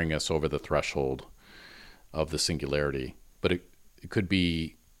carrying us over the threshold of the singularity, but it could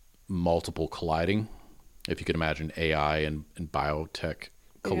be multiple colliding. If you could imagine AI and biotech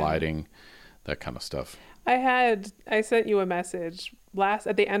colliding, that kind of stuff. I sent you a message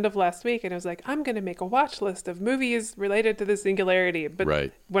at the end of last week, and I was like, I'm going to make a watch list of movies related to the singularity.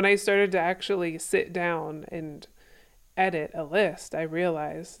 But when I started to actually sit down and edit a list, I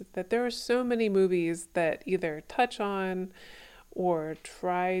realized that there are so many movies that either touch on or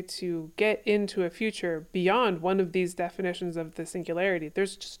try to get into a future beyond one of these definitions of the singularity.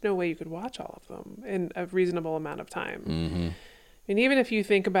 There's just no way you could watch all of them in a reasonable amount of time. Mm-hmm. And even if you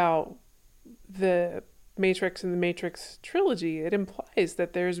think about the Matrix and the Matrix trilogy, it implies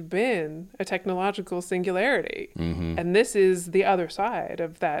that there's been a technological singularity. Mm-hmm. And this is the other side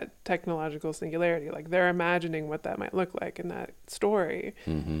of that technological singularity. Like they're imagining what that might look like in that story.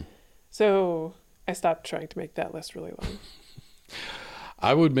 Mm-hmm. So I stopped trying to make that list really long.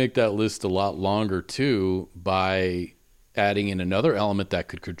 I would make that list a lot longer too by adding in another element that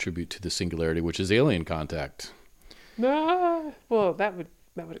could contribute to the singularity, which is alien contact. Well, that would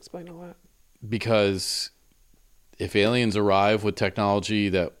explain a lot. Because if aliens arrive with technology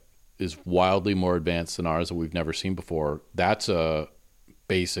that is wildly more advanced than ours that we've never seen before, that's a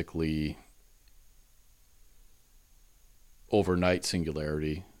basically overnight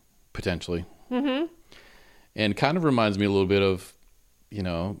singularity, potentially. Mm-hmm. And kind of reminds me a little bit of,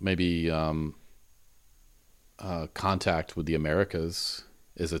 maybe contact with the Americas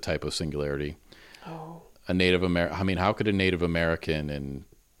is a type of singularity. Oh. How could a Native American in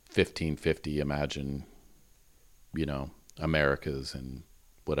 1550 imagine, Americas in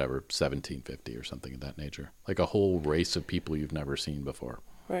whatever, 1750 or something of that nature? Like a whole race of people you've never seen before.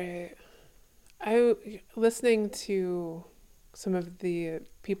 Right. Listening to some of the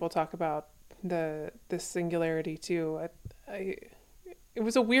people talk about this singularity too, it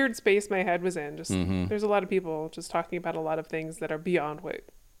was a weird space my head was in. Just mm-hmm. There's a lot of people just talking about a lot of things that are beyond what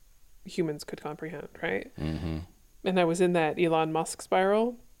humans could comprehend, right? Mm-hmm. And I was in that Elon Musk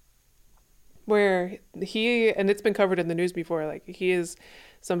spiral where and it's been covered in the news before, like he is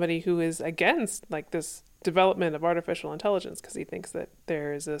somebody who is against like this development of artificial intelligence because he thinks that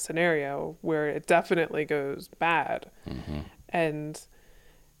there is a scenario where it definitely goes bad. Mm-hmm. And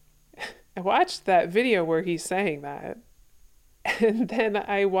I watched that video where he's saying that. And then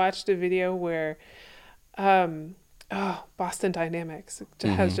I watched a video where Boston Dynamics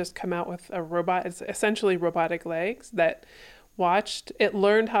has just come out with a robot. It's essentially robotic legs that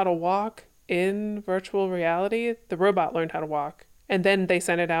learned how to walk in virtual reality. The robot learned how to walk. And then they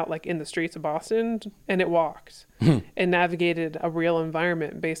sent it out like in the streets of Boston and it walked and navigated a real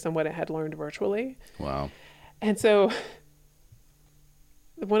environment based on what it had learned virtually. Wow. And so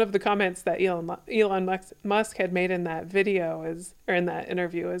one of the comments that Elon Musk had made in that video in that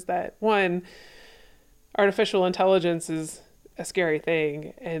interview is that, one, artificial intelligence is a scary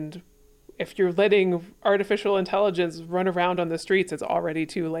thing. And if you're letting artificial intelligence run around on the streets, it's already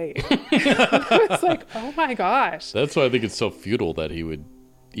too late. It's like, oh my gosh. That's why I think it's so futile that he would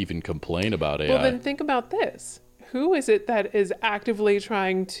even complain about AI. Well, then think about this. Who is it that is actively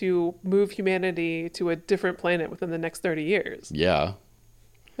trying to move humanity to a different planet within the next 30 years? Yeah.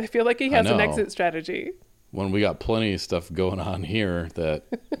 I feel like he has an exit strategy. When we got plenty of stuff going on here that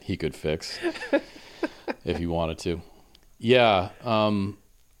he could fix if he wanted to. Yeah. I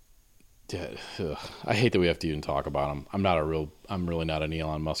hate that we have to even talk about him. I'm really not an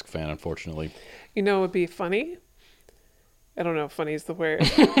Elon Musk fan, unfortunately. You know, it would be funny. I don't know if funny is the word,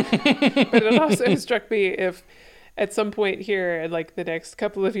 but it also struck me if at some point here, like the next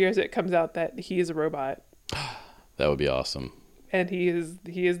couple of years, it comes out that he is a robot. That would be awesome. And he is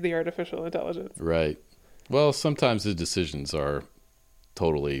the artificial intelligence. Right. Well, sometimes his decisions are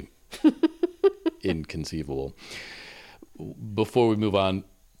totally inconceivable. Before we move on,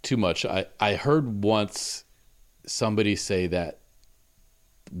 too much. I heard once somebody say that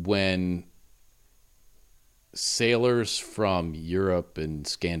when sailors from Europe and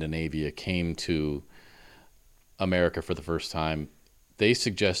Scandinavia came to America for the first time, they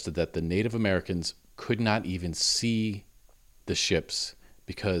suggested that the Native Americans could not even see the ships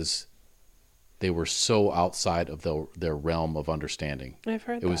because they were so outside of their realm of understanding. I've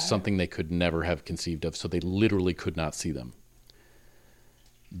heard it was something they could never have conceived of, so they literally could not see them.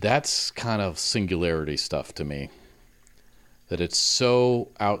 That's kind of singularity stuff to me, that it's so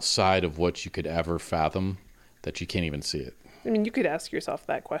outside of what you could ever fathom that you can't even see it. I mean, you could ask yourself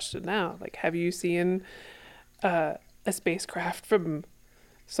that question now. Like, have you seen a spacecraft from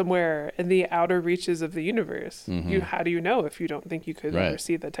somewhere in the outer reaches of the universe? How do you know if you don't think you could ever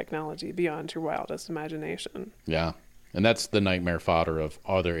see the technology beyond your wildest imagination? Yeah. And that's the nightmare fodder of,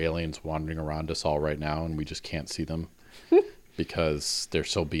 are there aliens wandering around us all right now and we just can't see them because they're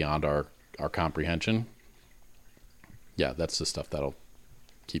so beyond our comprehension? Yeah, that's the stuff that'll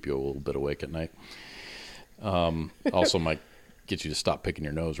keep you a little bit awake at night. Also might get you to stop picking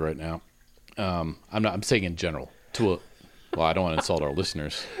your nose right now. I'm saying in general. Well, I don't want to insult our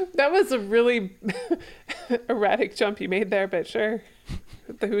listeners. That was a really erratic jump you made there, but sure.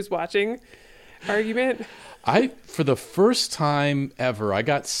 The who's watching argument. For the first time ever, I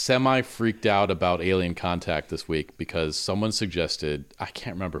got semi-freaked out about alien contact this week because someone suggested, I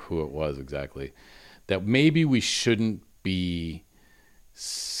can't remember who it was exactly, that maybe we shouldn't be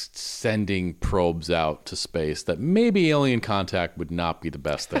sending probes out to space, that maybe alien contact would not be the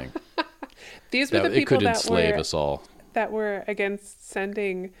best thing. These were the people it could enslave us all. That were against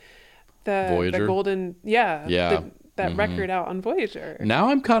sending the golden, that record out on Voyager. Now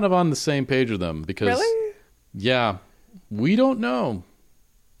I'm kind of on the same page with them because, really? Yeah, we don't know.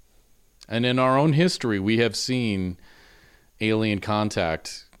 And in our own history, we have seen alien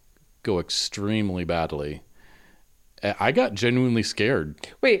contact go extremely badly. I got genuinely scared.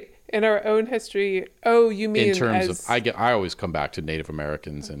 Wait, in our own history? Oh, you mean in terms of I always come back to Native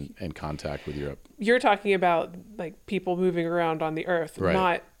Americans and contact with Europe. You're talking about like people moving around on the Earth, right.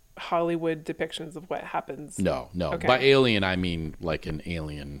 Not Hollywood depictions of what happens. No. Okay. By alien, I mean like an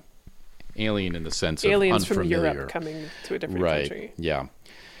alien in the sense of aliens unfamiliar. from Europe coming to a different country. Yeah.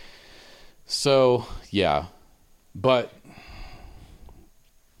 So yeah, but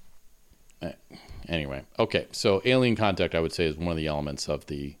anyway, okay. So alien contact, I would say, is one of the elements of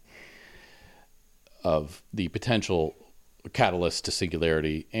the potential catalyst to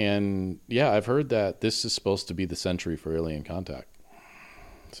singularity. And yeah, I've heard that this is supposed to be the century for alien contact.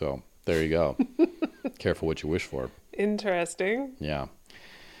 So there you go. Careful what you wish for. Interesting. Yeah.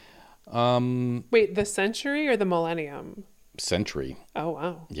 Wait, the century or the millennium? Century. Oh,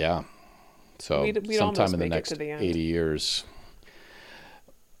 wow. Yeah. So we'd sometime in the next 80 years.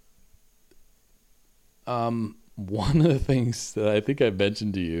 One of the things that I think I've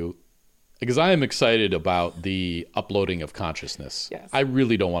mentioned to you, because I am excited about the uploading of consciousness. Yes. I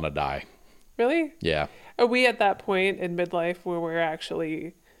really don't want to die. Really? Yeah. Are we at that point in midlife where we're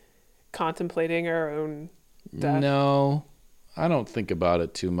actually contemplating our own death? No, I don't think about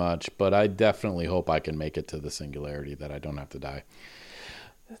it too much, but I definitely hope I can make it to the singularity, that I don't have to die.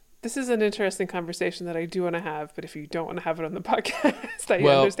 This is an interesting conversation that I do want to have, but if you don't want to have it on the podcast, I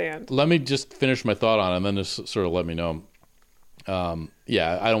understand. Let me just finish my thought on it and then just sort of let me know.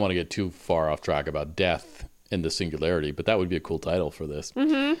 Yeah, I don't want to get too far off track about death in the singularity, but that would be a cool title for this.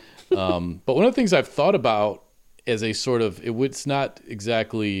 Mm-hmm. But one of the things I've thought about as a sort of, it's not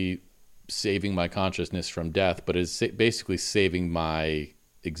exactly saving my consciousness from death, but it's basically saving my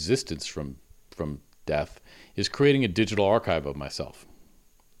existence from death, is creating a digital archive of myself.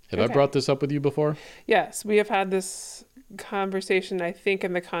 Have I brought this up with you before? Yes, we have had this conversation, I think,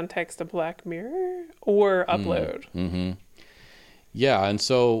 in the context of Black Mirror or Upload. Mm-hmm. Yeah, and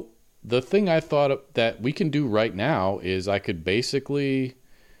so the thing I thought that we can do right now is I could basically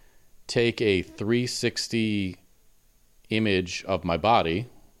take a 360 image of my body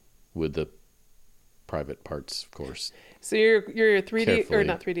with the private parts, of course. So you're 3D carefully. Or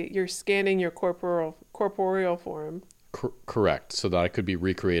not 3D. You're scanning your corporeal form. Correct, so that I could be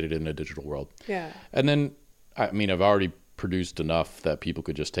recreated in a digital world. Yeah. And then, I mean, I've already produced enough that people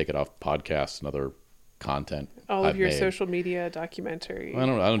could just take it off podcasts and other content. All of your social media documentary. I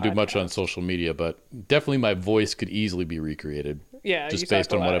don't do much on social media, but definitely my voice could easily be recreated. Yeah, just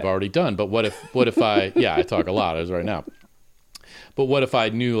based on what I've already done. But what if I I talk a lot as right now. But what if I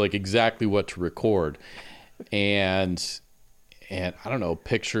knew like exactly what to record and I don't know,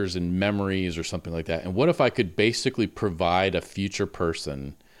 pictures and memories or something like that. And what if I could basically provide a future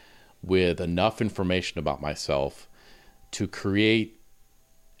person with enough information about myself to create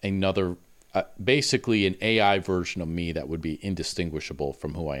another, basically an AI version of me that would be indistinguishable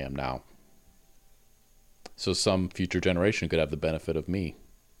from who I am now. So some future generation could have the benefit of me.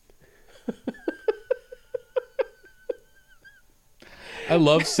 I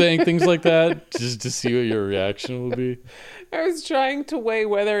love saying things like that just to see what your reaction will be. I was trying to weigh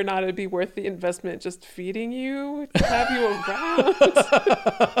whether or not it'd be worth the investment just feeding you to have you around.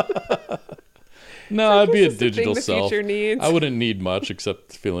 No, So I'd be a this is the thing digital the self. future needs. I wouldn't need much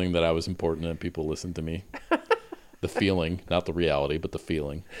except feeling that I was important and people listen to me. The feeling, not the reality, but the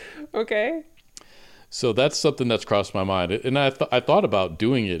feeling. Okay. So that's something that's crossed my mind. And I thought about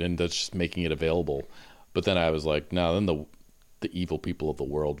doing it and just making it available. But then I was like, no, then the evil people of the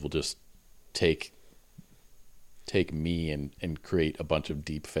world will just take me and create a bunch of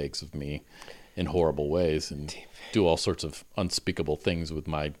deep fakes of me in horrible ways and do all sorts of unspeakable things with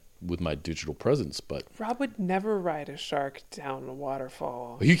my digital presence. But Rob would never ride a shark down a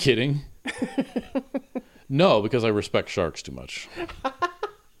waterfall. are you kidding? No, because I respect sharks too much.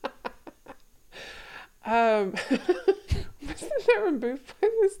 Wasn't there a movie?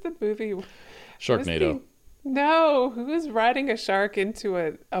 What was the movie? Sharknado. No, who was riding a shark into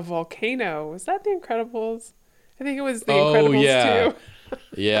a volcano? Was that The Incredibles? I think it was The Incredibles yeah. too.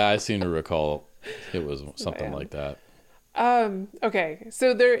 Yeah, I seem to recall it was something Man. like that. Okay,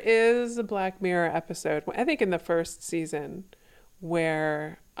 so there is a Black Mirror episode, I think in the first season,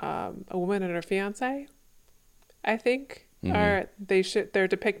 where a woman and her fiance, I think, they're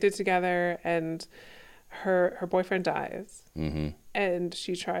depicted together, and her boyfriend dies, and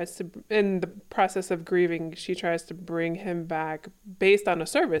she tries to, in the process of grieving, she tries to bring him back based on a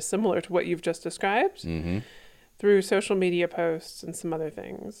service similar to what you've just described, through social media posts and some other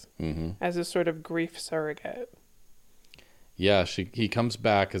things, as a sort of grief surrogate. Yeah, he comes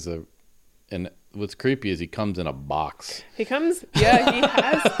back and what's creepy is he comes in a box. He has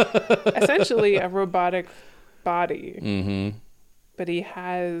essentially a robotic body, but he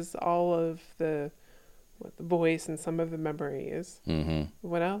has all of the voice and some of the memories.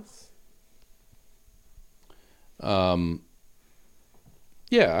 What else?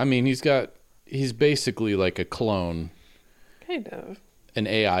 Yeah, I mean, he's basically like a clone, Kind of. an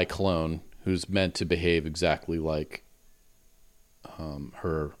AI clone who's meant to behave exactly like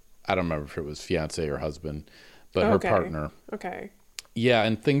her, I don't remember if it was fiance or husband, but her partner. Okay. Yeah,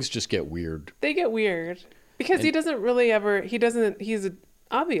 and things just get weird. They get weird because he's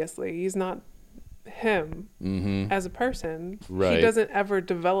obviously he's not him as a person. Right. He doesn't ever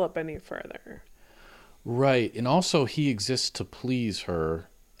develop any further. Right, and also he exists to please her,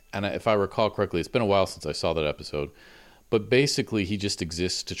 and if I recall correctly, it's been a while since I saw that episode, but basically he just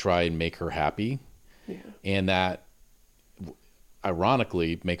exists to try and make her happy, and that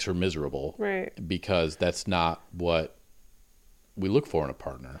ironically makes her miserable, Right. because that's not what we look for in a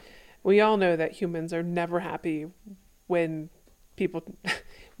partner. We all know that humans are never happy when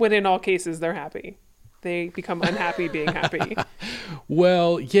when in all cases they're happy. They become unhappy being happy.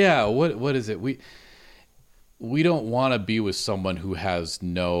 Well, yeah, what is it? We don't want to be with someone who has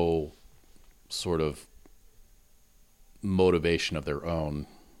no sort of motivation of their own,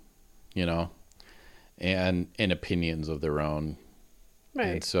 and opinions of their own. Right.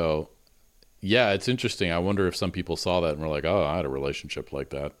 And so, yeah, it's interesting. I wonder if some people saw that and were like, oh, I had a relationship like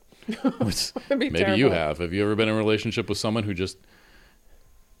that. Maybe terrible. you have. Have you ever been in a relationship with someone who just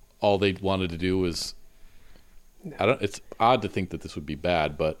all they wanted to do was, No. it's odd to think that this would be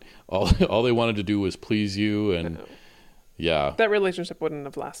bad, but all they wanted to do was please you, and yeah. That relationship wouldn't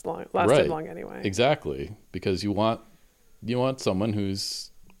have lasted Right. long anyway. Exactly, because you want someone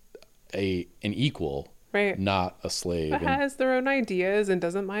who's an equal, Right. not a slave. That has their own ideas and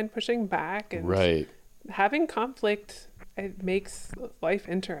doesn't mind pushing back, and Right. having conflict, it makes life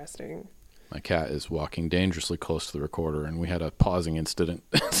interesting. My cat is walking dangerously close to the recorder, and we had a pausing incident,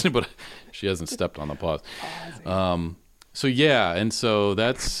 but she hasn't stepped on the pause. So yeah, and so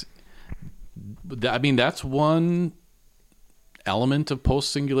that's one element of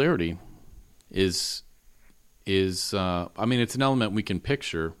post singularity. It's an element we can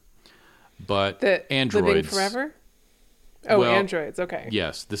picture, but That androids living forever? Oh, well, androids. Okay.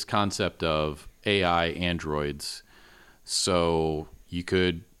 Yes, this concept of AI androids. So you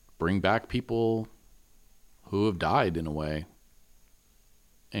could bring back people who have died in a way,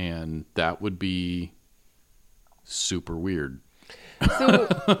 and that would be super weird. So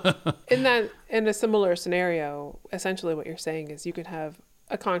in a similar scenario, essentially what you're saying is you could have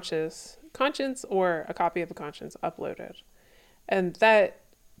a conscience or a copy of a conscience uploaded, and that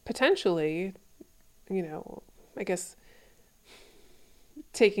potentially, I guess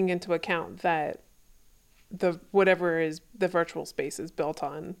taking into account that the whatever is the virtual space is built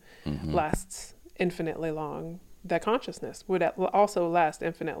on lasts infinitely long. That consciousness would also last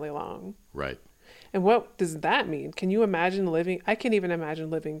infinitely long. Right. And what does that mean? Can you imagine living? I can't even imagine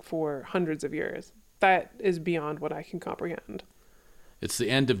living for hundreds of years. That is beyond what I can comprehend. It's the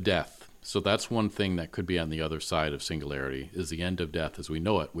end of death. So that's one thing that could be on the other side of singularity, is the end of death as we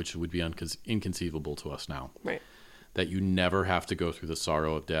know it, which would be inconceivable to us now. Right. That you never have to go through the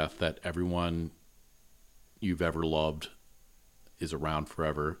sorrow of death, that everyone you've ever loved is around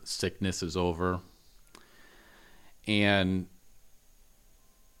forever. Sickness is over. And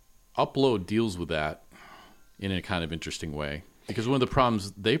Upload deals with that in a kind of interesting way. Because one of the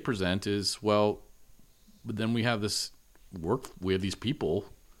problems they present is, well, but then we have this we have these people,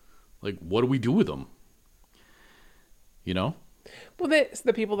 like, what do we do with them? You know? Well,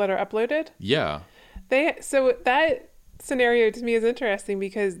 the people that are uploaded? Yeah. So that scenario to me is interesting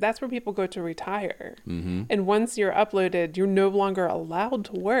because that's where people go to retire. Mm-hmm. And once you're uploaded, you're no longer allowed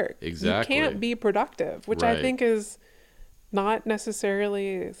to work. Exactly. You can't be productive, which Right. I think is not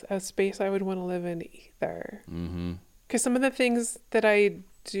necessarily a space I would want to live in either. Mm-hmm. Because some of the things that I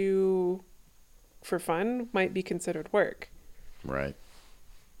do for fun might be considered work. Right.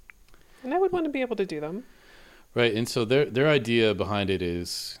 And I would want to be able to do them. Right. And so their idea behind it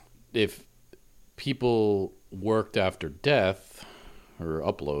is, if people worked after death, or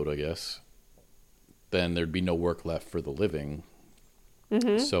upload, I guess, then there'd be no work left for the living.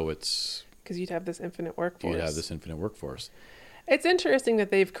 Mm-hmm. So it's... Because you'd have this infinite workforce. You'd have this infinite workforce. It's interesting that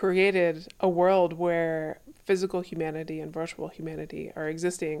they've created a world where physical humanity and virtual humanity are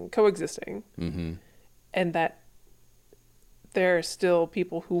coexisting, Mm-hmm. and that there are still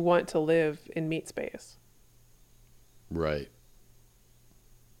people who want to live in meat space. Right.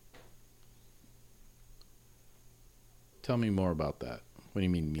 Tell me more about that. What do you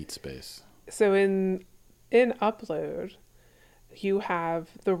mean meat space? So in Upload, you have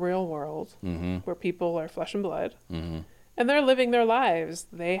the real world Mm-hmm. where people are flesh and blood. Mm-hmm. And they're living their lives.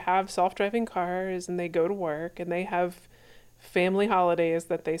 They have self-driving cars and they go to work and they have family holidays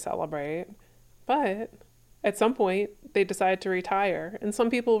that they celebrate. But at some point, they decide to retire. And some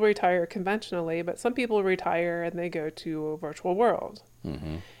people retire conventionally, but some people retire and they go to a virtual world.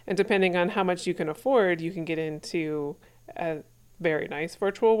 Mm-hmm. And depending on how much you can afford, you can get into a very nice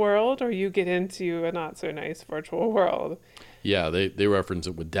virtual world or you get into a not so nice virtual world. Yeah, they reference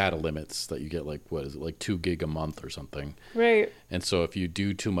it with data limits that you get, like, what is it, like 2 gig a month or something. Right. And so if you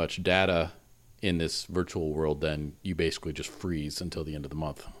do too much data in this virtual world, then you basically just freeze until the end of the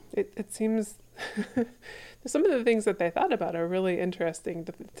month. It seems some of the things that they thought about are really interesting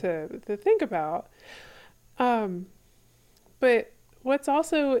to think about. But what's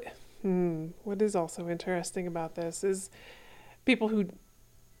also what is also interesting about this is people who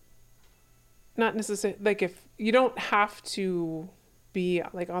not necessarily, like, if you don't have to be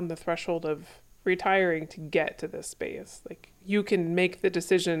like on the threshold of retiring to get to this space, like you can make the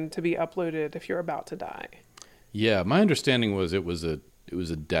decision to be uploaded if you're about to die. Yeah, my understanding was it was a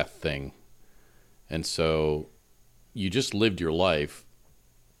death thing. And so you just lived your life,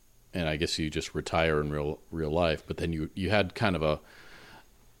 and I guess you just retire in real life, but then you had kind of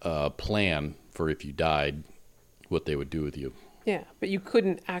a plan for if you died, what they would do with you. Yeah, but you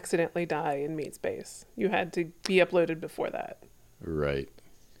couldn't accidentally die in meat space. You had to be uploaded before that. Right.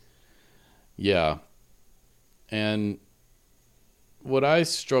 Yeah. And what I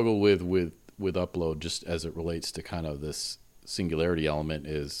struggle with Upload, just as it relates to kind of this singularity element,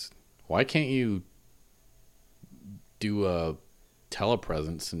 is why can't you do a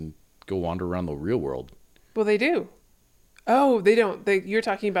telepresence and go wander around the real world? Well, they do. Oh, they don't. You're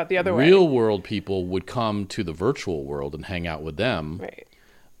talking about the other way. Real world people would come to the virtual world and hang out with them. Right.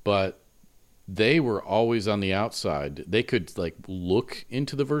 But they were always on the outside. They could, like, look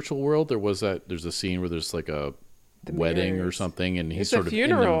into the virtual world. There's a scene where there's like a wedding or something, and he's it's sort a of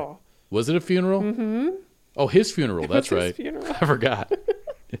funeral. Was it a funeral? Mm-hmm. Oh, his funeral. That's His right. funeral. I forgot.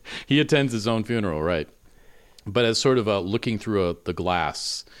 He attends his own funeral, right? But as sort of looking through the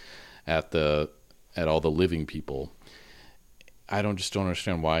glass at all the living people, I just don't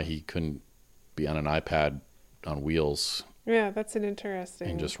understand why he couldn't be on an iPad on wheels. Yeah, that's an interesting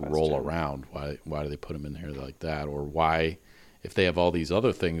and just question. roll around. Why do they put him in here like that? Or why, if they have all these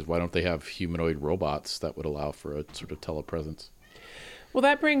other things, why don't they have humanoid robots that would allow for a sort of telepresence? Well,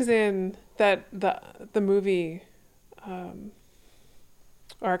 that brings in that the movie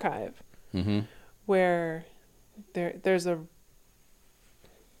Archive, Mm-hmm. where there's a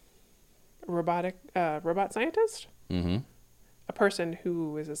robot scientist, Mm-hmm. a person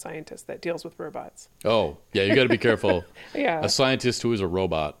who is a scientist that deals with robots. Oh, yeah, you got to be careful. Yeah. A scientist who is a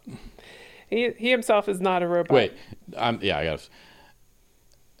robot. He himself is not a robot. Wait, yeah, I got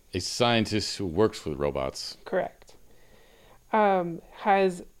a scientist who works with robots. Correct.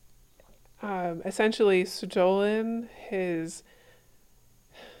 Has essentially stolen his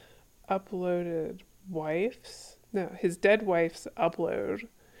his dead wife's upload,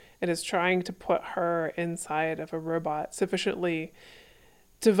 and is trying to put her inside of a robot sufficiently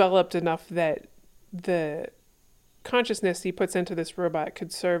developed enough that the consciousness he puts into this robot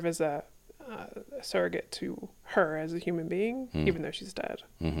could serve as a surrogate to her as a human being, even though she's dead.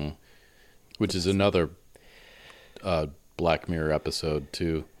 Mm-hmm. Which is another Black Mirror episode,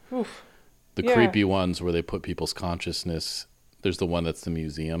 too. Oof. The creepy ones where they put people's consciousness. There's the one that's the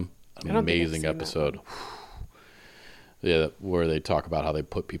museum. An amazing episode. Yeah, where they talk about how they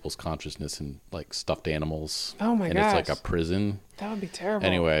put people's consciousness in like stuffed animals. Oh my gosh. And it's like a prison. That would be terrible.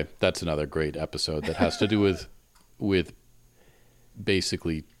 Anyway, that's another great episode that has to do with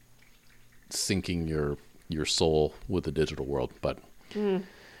basically syncing your soul with the digital world. But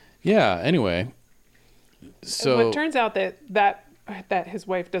yeah, anyway. So well, it turns out that his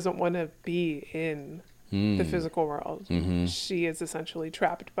wife doesn't want to be in the physical world. Mm-hmm. She is essentially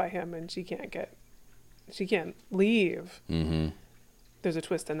trapped by him, and she can't leave. Mm-hmm. There's a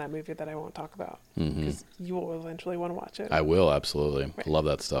twist in that movie that I won't talk about because you will eventually want to watch it. I will, absolutely. Right. I love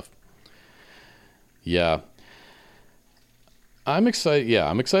that stuff. Yeah. I'm excited. Yeah,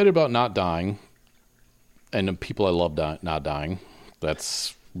 I'm excited about not dying, and the people I love not dying.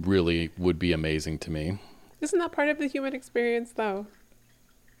 That's really would be amazing to me. Isn't that part of the human experience, though?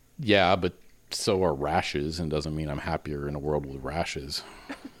 Yeah, but so are rashes, and doesn't mean I'm happier in a world with rashes.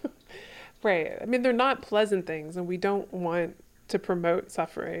 Right. I mean, they're not pleasant things, and we don't want to promote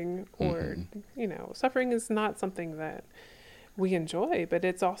suffering or, suffering is not something that we enjoy, but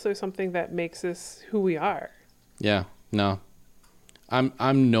it's also something that makes us who we are. Yeah, no.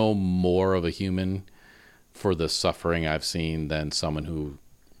 I'm no more of a human for the suffering I've seen than someone who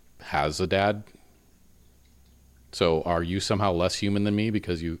has a dad. So are you somehow less human than me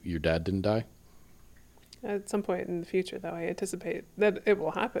because your dad didn't die? At some point in the future, though, I anticipate that it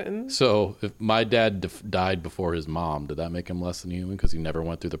will happen. So if my dad died before his mom, did that make him less than human because he never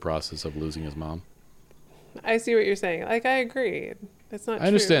went through the process of losing his mom? I see what you're saying. Like, I agree. It's not true. I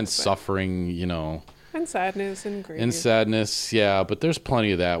understand suffering, and sadness and grief. And sadness, yeah, but there's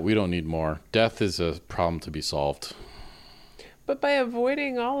plenty of that. We don't need more. Death is a problem to be solved. But by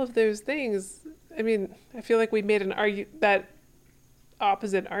avoiding all of those things, I mean, I feel like we made that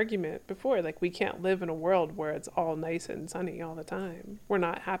opposite argument before. Like, we can't live in a world where it's all nice and sunny all the time. We're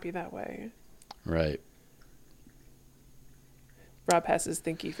not happy that way. Right. Rob has his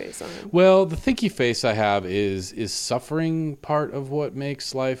thinky face on. Well, the thinky face I have is suffering part of what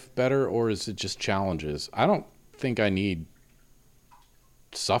makes life better, or is it just challenges? I don't think I need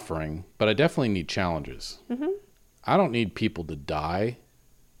suffering, but I definitely need challenges. Mm-hmm. I don't need people to die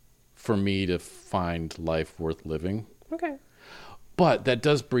for me to find life worth living. Okay. But that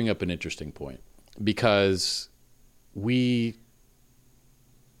does bring up an interesting point, because it's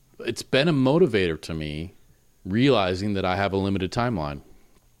been a motivator to me realizing that I have a limited timeline.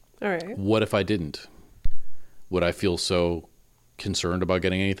 All right. What if I didn't? Would I feel so concerned about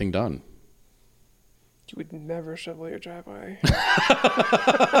getting anything done? You would never shovel your driveway.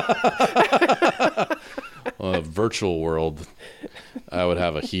 Well, in a virtual world, I would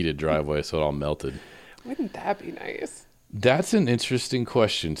have a heated driveway so it all melted. Wouldn't that be nice? That's an interesting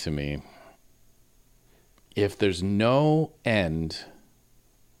question to me. If there's no end,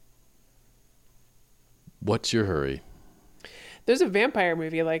 what's your hurry? There's a vampire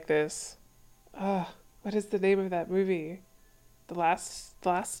movie like this. What is the name of that movie? The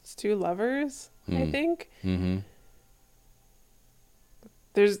last two lovers, I think. Mm-hmm.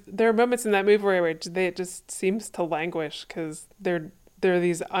 There are moments in that movie where it just seems to languish because they're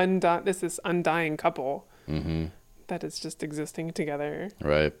this undying couple that is just existing together.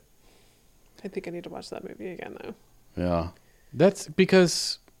 Right. I think I need to watch that movie again, though. Yeah, that's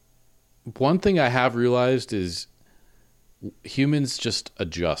because one thing I have realized is humans just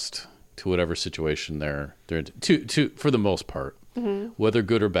adjust to whatever situation they're to for the most part, whether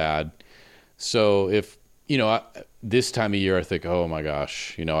good or bad. So if this time of year, I think, oh my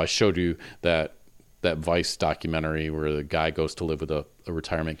gosh, I showed you that Vice documentary where the guy goes to live with a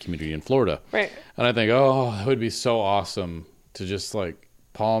retirement community in Florida, right? And I think, oh, it would be so awesome to just like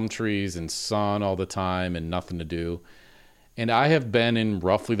palm trees and sun all the time and nothing to do. And I have been in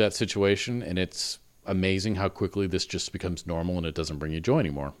roughly that situation, and it's amazing how quickly this just becomes normal and it doesn't bring you joy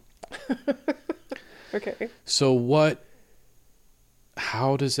anymore. Okay. So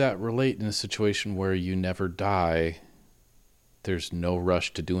how does that relate in a situation where you never die? There's no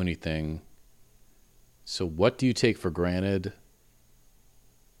rush to do anything. So what do you take for granted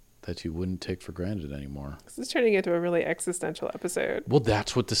that you wouldn't take for granted anymore? This is turning into a really existential episode. Well,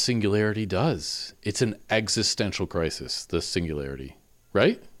 that's what the singularity does. It's an existential crisis, the singularity,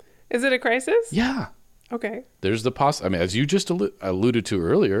 right? Is it a crisis? Yeah. Okay. There's the I mean, as you just alluded to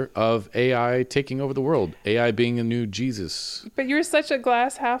earlier, of AI taking over the world, AI being a new Jesus. But you're such a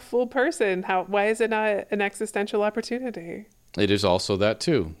glass half full person. Why is it not an existential opportunity? It is also that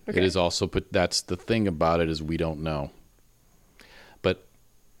too. Okay. It is also, but that's the thing about it, is we don't know. But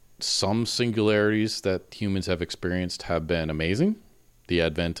some singularities that humans have experienced have been amazing. The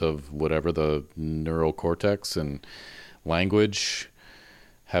advent of whatever, the neural cortex and language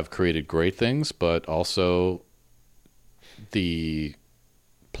have created great things, but also the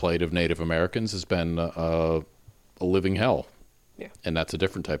plight of Native Americans has been a living hell. Yeah. And that's a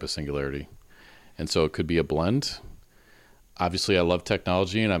different type of singularity. And so it could be a blend. Obviously, I love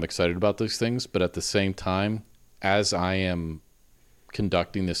technology and I'm excited about these things, but at the same time, as I am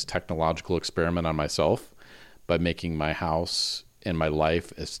conducting this technological experiment on myself by making my house and my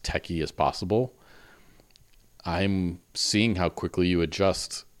life as techie as possible, I'm seeing how quickly you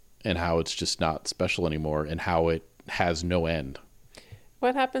adjust and how it's just not special anymore and how it has no end.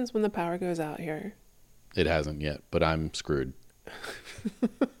 What happens when the power goes out here? It hasn't yet, but I'm screwed.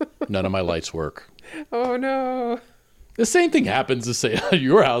 None of my lights work. Oh no. The same thing happens to say at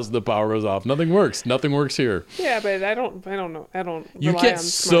your house, the power goes off. Nothing works. Nothing works here. Yeah, but I don't know. I don't. You rely get on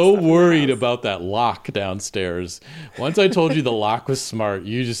smart so stuff in my worried house. about that lock downstairs. Once I told you the lock was smart,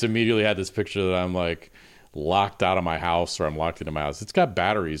 you just immediately had this picture that I'm like locked out of my house or I'm locked into my house. It's got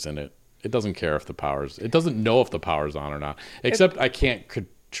batteries in it. It doesn't care if it doesn't know if the power's on or not. Except I can't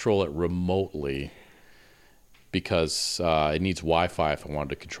control it remotely because it needs Wi-Fi if I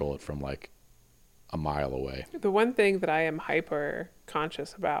wanted to control it from like a mile away. The one thing that I am hyper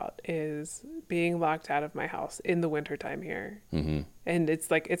conscious about is being locked out of my house in the wintertime here. Mm-hmm. And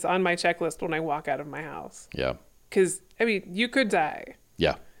it's on my checklist when I walk out of my house. Yeah. Because, I mean, you could die.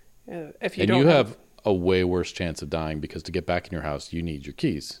 Yeah. If you And don't you have a way worse chance of dying because to get back in your house, you need your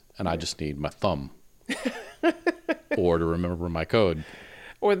keys. And I just need my thumb or to remember my code.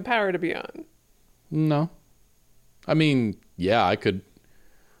 Or the power to be on. No. I mean, yeah, I could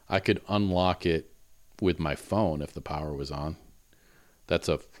unlock it with my phone if the power was on. That's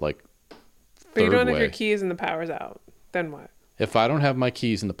a like But you third don't have way. your keys and the power's out. Then what? If I don't have my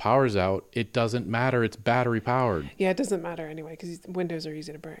keys and the power's out, it doesn't matter. It's battery powered. Yeah, it doesn't matter anyway because windows are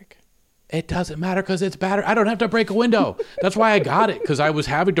easy to break. It doesn't matter because it's battery. I don't have to break a window. That's why I got it, because I was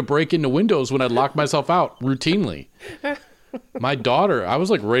having to break into windows when I'd lock myself out routinely. My daughter, I was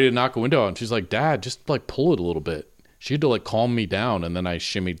like ready to knock a window out, and she's like, Dad, just like pull it a little bit. She had to like calm me down, and then I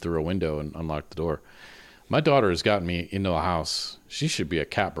shimmied through a window and unlocked the door. My daughter has gotten me into a house. She should be a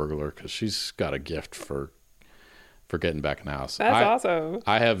cat burglar because she's got a gift for getting back in the house. That's awesome.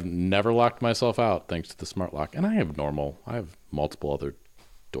 I have never locked myself out thanks to the smart lock, and I have multiple other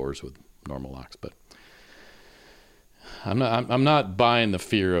doors with normal locks, but I'm not buying the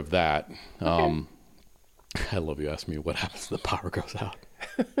fear of that. Okay. I love you asking me what happens when the power goes out.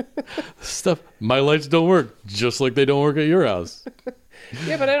 Stuff. My lights don't work, just like they don't work at your house.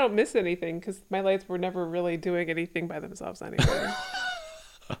 Yeah, but I don't miss anything because my lights were never really doing anything by themselves anyway.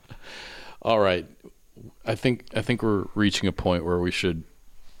 All right, I think we're reaching a point where we should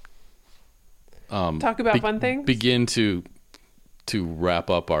Talk about fun things. Begin to wrap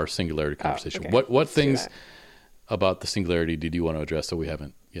up our singularity conversation. Okay. What Let's do things that. about the singularity did you want to address that we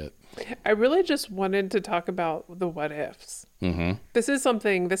haven't yet? I really just wanted to talk about the what ifs. Mm-hmm. This is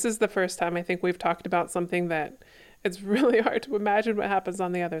the first time I think we've talked about something that it's really hard to imagine what happens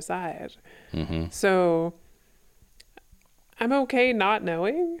on the other side. Mm-hmm. So I'm okay not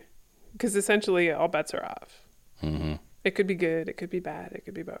knowing because essentially all bets are off. Mm-hmm. It could be good. It could be bad. It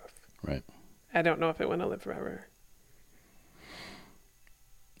could be both. Right. I don't know if I want to live forever.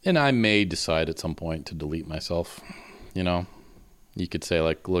 And I may decide at some point to delete myself. You know, you could say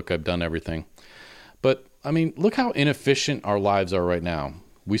like, look, I've done everything. But I mean, look how inefficient our lives are right now.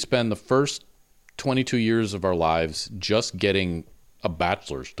 We spend the first 22 years of our lives just getting a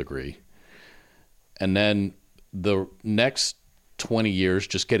bachelor's degree. And then the next 20 years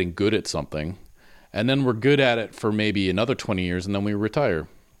just getting good at something. And then we're good at it for maybe another 20 years and then we retire.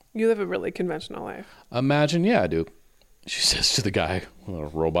 You live a really conventional life. Imagine, yeah, I do. She says to the guy with a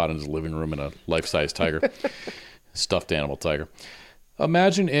robot in his living room and a life-size tiger, stuffed animal tiger.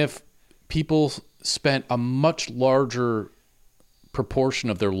 Imagine if people spent a much larger proportion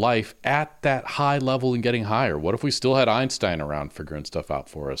of their life at that high level and getting higher. What if we still had Einstein around figuring stuff out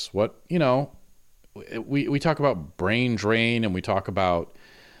for us? What, you know, we talk about brain drain and we talk about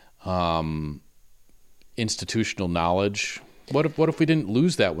institutional knowledge. What if we didn't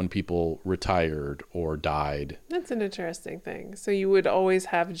lose that when people retired or died? That's an interesting thing. So you would always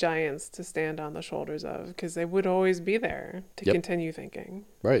have giants to stand on the shoulders of because they would always be there to continue thinking.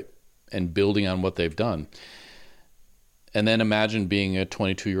 Right. And building on what they've done. And then imagine being a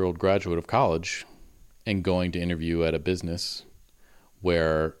 22-year-old graduate of college and going to interview at a business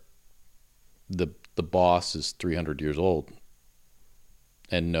where the boss is 300 years old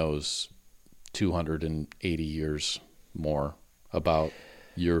and knows 280 years more about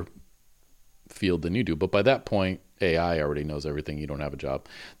your field than you do. But by that point, AI already knows everything. You don't have a job.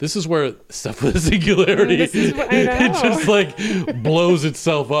 This is where stuff with Singularity, This is what I know. it just like blows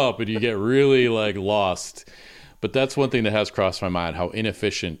itself up and you get really like lost. But that's one thing that has crossed my mind, how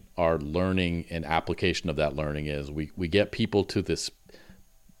inefficient our learning and application of that learning is. We get people to this,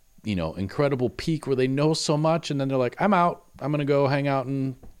 incredible peak where they know so much, and then they're like, I'm out. I'm going to go hang out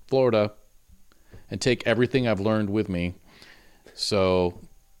in Florida and take everything I've learned with me so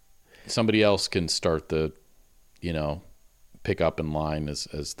somebody else can start the, pick up in line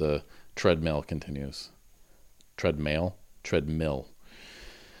as the treadmill continues. Treadmill.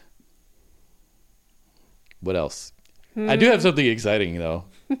 What else? I do have something exciting, though.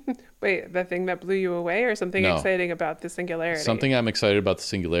 Wait, the thing that blew you away or something exciting about the Singularity? Something I'm excited about the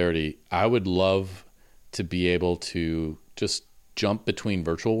Singularity. I would love to be able to just jump between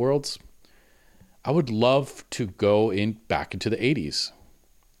virtual worlds. I would love to go back into the 80s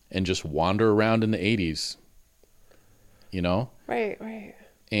and just wander around in the 80s, Right.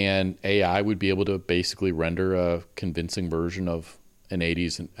 And AI would be able to basically render a convincing version of an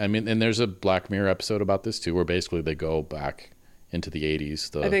 80s. And there's a Black Mirror episode about this too, where basically they go back into the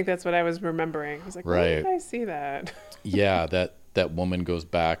 80s. I think that's what I was remembering. I was like, where did I see that? Yeah, that woman goes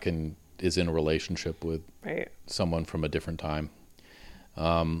back and is in a relationship with someone from a different time.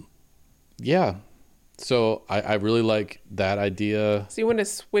 Yeah. So I really like that idea. So you want to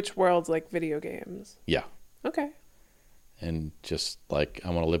switch worlds like video games? Yeah. Okay. And just like, I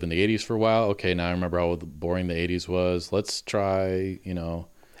want to live in the 80s for a while. Okay, now I remember how boring the 80s was. Let's try, I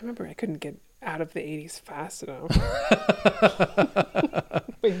remember I couldn't get out of the 80s fast enough. Oh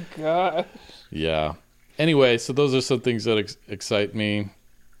my God. Yeah. Anyway, so those are some things that excite me.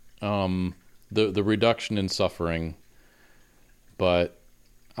 The reduction in suffering. But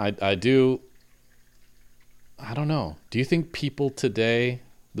I don't know. Do you think people today,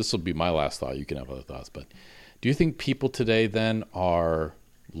 this will be my last thought, you can have other thoughts, but do you think people today then are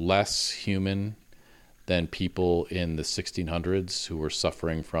less human than people in the 1600s who were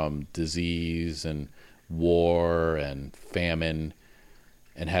suffering from disease and war and famine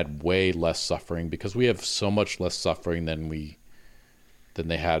and had way less suffering? Because we have so much less suffering than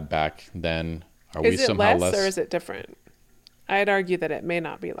they had back then. Are we somehow less, or is it different? I'd argue that it may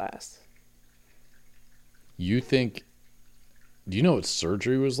not be less. You think? Do you know what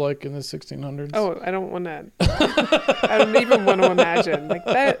surgery was like in the 1600s? Oh, I don't want to. I don't even want to imagine. Like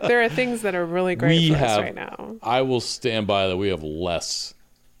that, there are things that are really great us right now. I will stand by that. We have less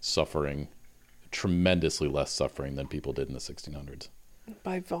suffering, tremendously less suffering than people did in the 1600s.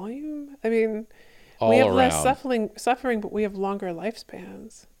 By volume, I mean, all we have around. less suffering, but we have longer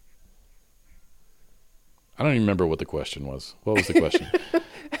lifespans. I don't even remember what the question was. What was the question?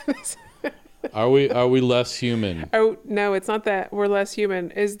 Are we less human? Oh, no, it's not that we're less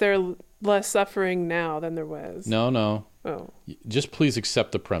human. Is there less suffering now than there was? No. Oh. Just please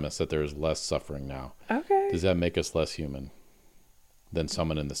accept the premise that there is less suffering now. Okay. Does that make us less human than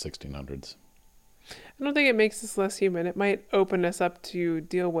someone in the 1600s? I don't think it makes us less human. It might open us up to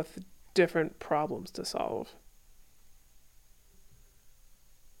deal with different problems to solve.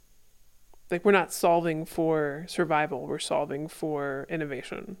 Like, we're not solving for survival. We're solving for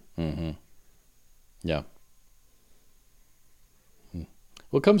innovation. Mm-hmm. Yeah.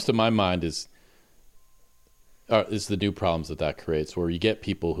 What comes to my mind is the new problems that creates, where you get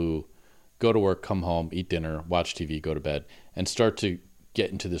people who go to work, come home, eat dinner, watch TV, go to bed, and start to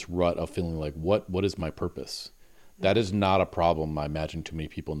get into this rut of feeling like, what is my purpose? That is not a problem. I imagine too many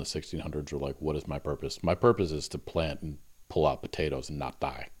people in the 1600s were like, what is my purpose? My purpose is to plant and pull out potatoes and not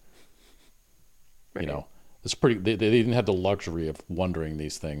die. Right. It's pretty. They didn't have the luxury of wondering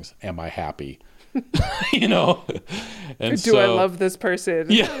these things. Am I happy? And do I love this person?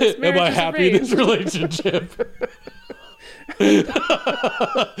 Yeah, am I happy in this relationship?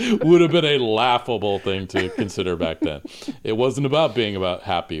 Would have been a laughable thing to consider back then. It wasn't about being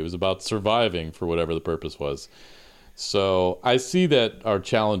happy. It was about surviving for whatever the purpose was. So I see that our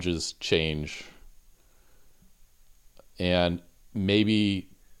challenges change, and maybe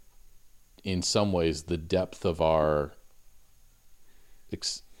in some ways the depth of our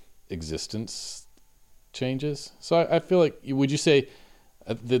existence changes. So I feel like, would you say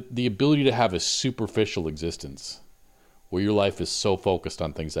the ability to have a superficial existence where your life is so focused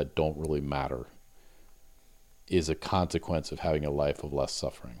on things that don't really matter is a consequence of having a life of less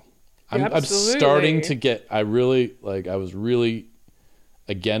suffering? I'm starting to get, I was really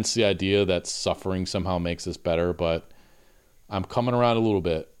against the idea that suffering somehow makes us better, but I'm coming around a little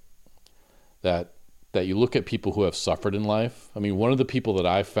bit that you look at people who have suffered in life. I mean, one of the people that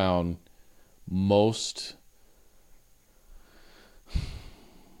I found most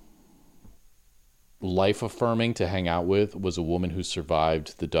life affirming to hang out with was a woman who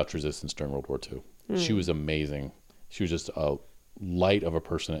survived the Dutch resistance during World War II. She was amazing. She was just a light of a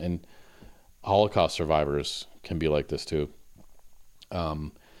person, and Holocaust survivors can be like this too.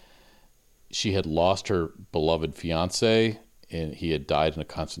 She had lost her beloved fiance, and he had died in a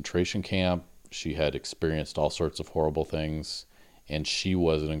concentration camp. She had experienced all sorts of horrible things, and she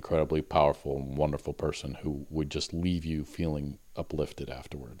was an incredibly powerful and wonderful person who would just leave you feeling uplifted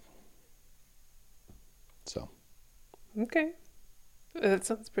afterward. So. Okay. That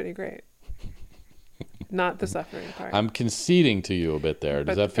sounds pretty great. Not the suffering part. I'm conceding to you a bit there.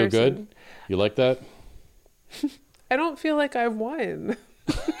 Does that feel good? You like that? I don't feel like I won.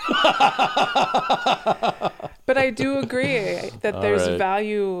 But I do agree that there's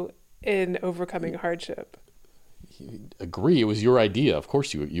value in overcoming hardship. Agree. It was your idea. Of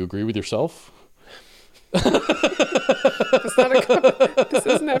course you agree with yourself. This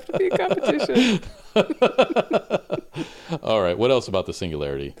doesn't have to be a competition. All right. What else about the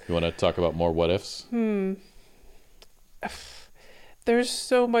singularity? You want to talk about more what ifs? There's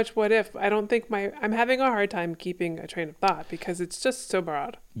so much what if. I don't think I'm having a hard time keeping a train of thought because it's just so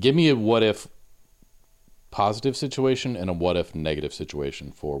broad. Give me a what if positive situation and a what if negative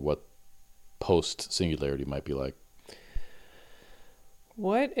situation for what post singularity might be like.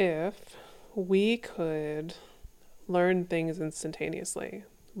 What if we could learn things instantaneously?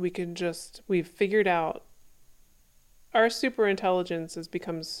 We've figured out our super intelligence has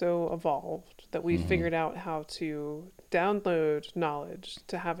become so evolved that we've figured out how to download knowledge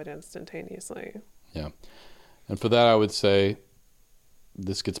to have it instantaneously. Yeah. And for that, I would say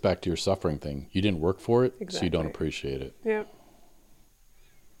this gets back to your suffering thing. You didn't work for it, So you don't appreciate it. Yeah.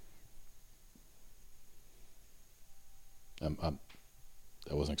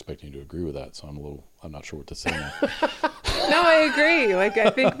 I wasn't expecting you to agree with that, so I'm not sure what to say now. No, I agree. Like, I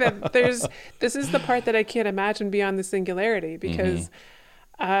think that this is the part that I can't imagine beyond the singularity because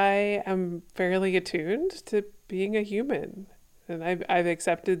I am fairly attuned to being a human, and I've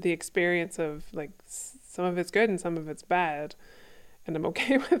accepted the experience of like some of it's good and some of it's bad, and I'm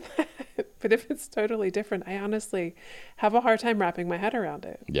okay with that. But if it's totally different, I honestly have a hard time wrapping my head around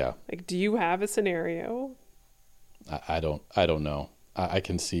it. Yeah. Like, do you have a scenario? I don't know. I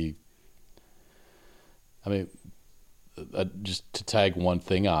can see. I mean, just to tag one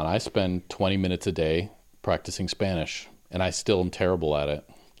thing on, I spend 20 minutes a day practicing Spanish, and I still am terrible at it.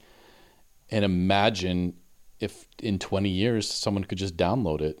 And imagine if in 20 years someone could just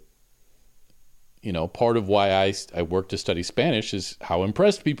download it. You know, part of why I work to study Spanish is how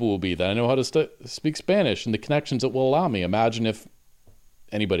impressed people will be that I know how to speak Spanish and the connections it will allow me. Imagine if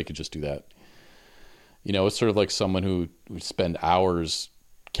anybody could just do that. You know, it's sort of like someone who would spend hours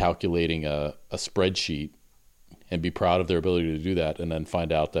calculating a spreadsheet and be proud of their ability to do that, and then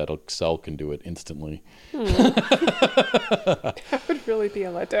find out that Excel can do it instantly. That would really be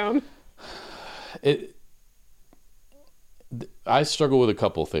a letdown. I struggle with a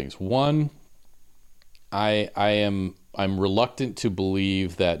couple of things. One, I'm reluctant to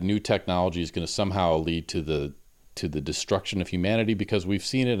believe that new technology is going to somehow lead to the destruction of humanity, because we've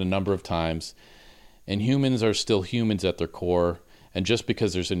seen it a number of times, and humans are still humans at their core. And just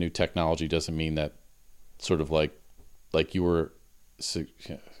because there's a new technology doesn't mean that, sort of like you were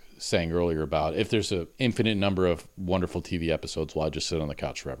saying earlier about, if there's an infinite number of wonderful TV episodes, will I just sit on the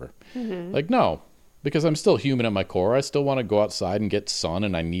couch forever? Like, no, because I'm still human at my core. I still want to go outside and get sun,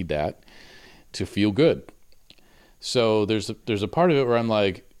 and I need that to feel good. So there's a part of it where I'm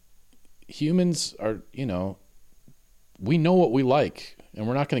like, humans are, we know what we like, and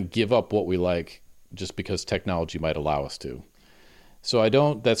we're not going to give up what we like just because technology might allow us to. So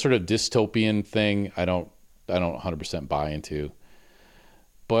that sort of dystopian thing, I don't 100% buy into.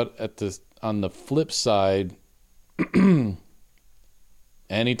 But on the flip side,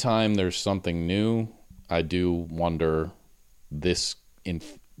 anytime there's something new, I do wonder, just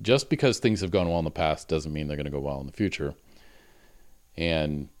because things have gone well in the past doesn't mean they're going to go well in the future.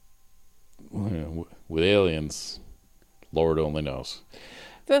 And with aliens, Lord only knows.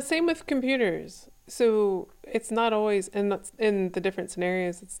 The same with computers. So it's not always, and in the different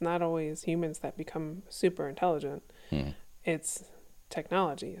scenarios, it's not always humans that become super intelligent. Hmm. It's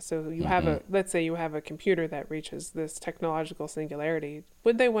technology. So you have Mm-hmm. let's say you have a computer that reaches this technological singularity.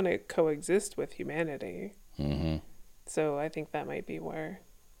 Would they want to coexist with humanity? Mm-hmm. So I think that might be where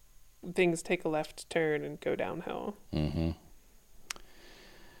things take a left turn and go downhill. Mm-hmm.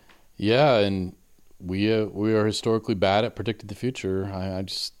 Yeah, and we are historically bad at predicting the future. I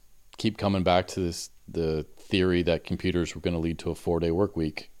just keep coming back to the theory that computers were going to lead to a 4-day work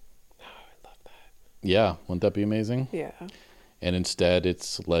week. Oh, I love that. Yeah, wouldn't that be amazing? Yeah. And instead,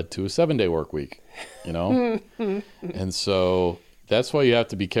 it's led to a 7-day work week. You know, and so that's why you have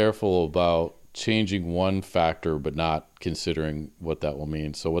to be careful about changing one factor, but not considering what that will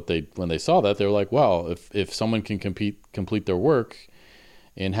mean. So when they saw that, they were like, "Well, if someone can complete their work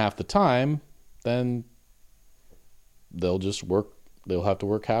in half the time, then they'll have to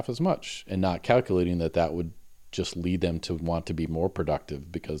work half as much," and not calculating that would just lead them to want to be more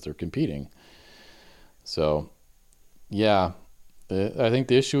productive because they're competing. So, yeah, I think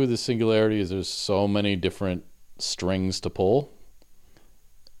the issue with the singularity is there's so many different strings to pull,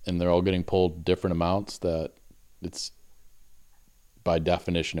 and they're all getting pulled different amounts that it's by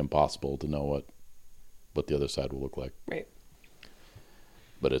definition impossible to know what the other side will look like. Right.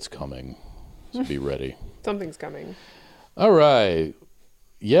 But it's coming, so be ready. Something's coming. All right.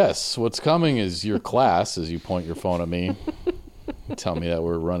 Yes, what's coming is your class, as you point your phone at me. Tell me that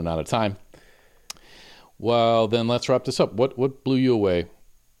we're running out of time. Well, then let's wrap this up. What blew you away?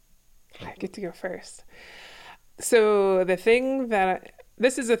 I get to go first. So this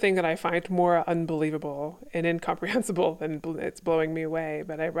is the thing that I find more unbelievable and incomprehensible than it's blowing me away.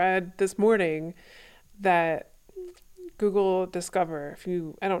 But I read this morning that Google Discover,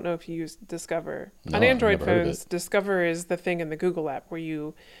 I don't know if you use Discover. No, on Android I've never heard of phones, it. Discover is the thing in the Google app where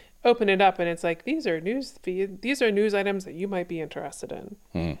you open it up and it's like, these are news items that you might be interested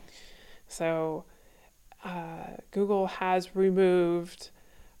in. So Google has removed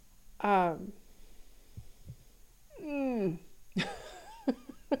oh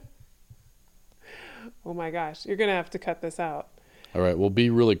my gosh, you're gonna have to cut this out. All right, we'll be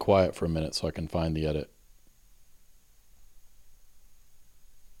really quiet for a minute so I can find the edit.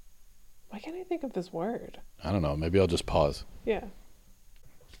 Why can't I think of this word? I don't know. Maybe I'll just pause. Yeah.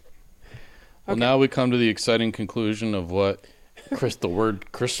 Well, Okay. now we come to the exciting conclusion of what the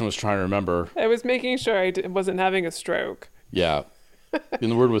word Kristen was trying to remember. I was making sure I wasn't having a stroke. Yeah.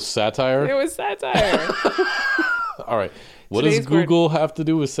 And the word was satire? It was satire. All right. What Today's does Google have to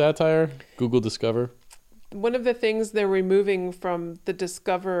do with satire? Google Discover? One of the things they're removing from the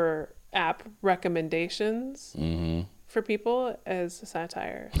Discover app recommendations for people is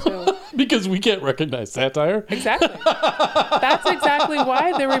satire. So Because we can't recognize satire? exactly. That's exactly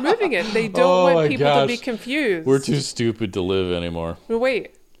why they're removing it. They don't want people to be confused. We're too stupid to live anymore. But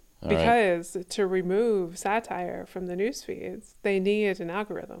wait. All right. Because to remove satire from the news feeds, they need an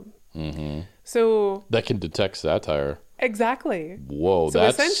algorithm. So That can detect satire. exactly. Whoa, So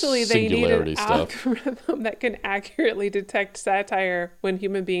that's essentially, they need singularity an stuff. algorithm that can accurately detect satire when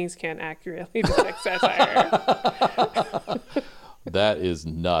human beings can't accurately detect satire. That is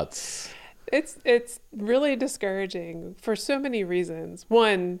nuts. It's really discouraging for so many reasons.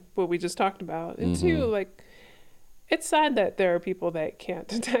 One, what we just talked about, and two, like, it's sad that there are people that can't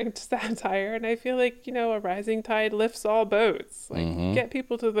detect satire, and I feel like, a rising tide lifts all boats. Like, get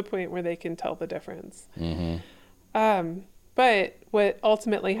people to the point where they can tell the difference. But what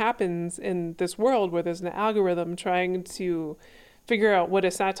ultimately happens in this world where there's an algorithm trying to figure out what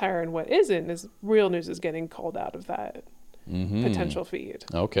is satire and what isn't is real news is getting called out of that potential feed.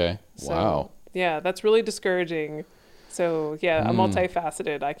 Okay. So, Wow. yeah, that's really discouraging. So, yeah, I'm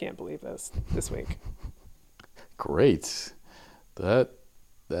multifaceted. I can't believe this week. Great. That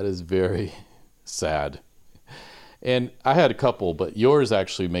is very sad. And I had a couple, but yours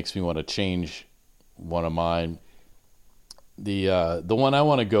actually makes me want to change one of mine. The one I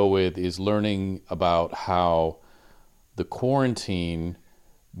want to go with is learning about how the quarantine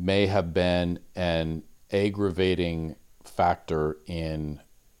may have been an aggravating factor in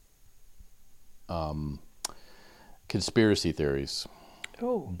conspiracy theories.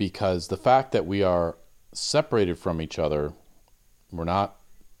 Oh, Because the fact that we are separated from each other, we're not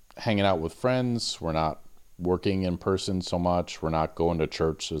hanging out with friends, we're not working in person so much, we're not going to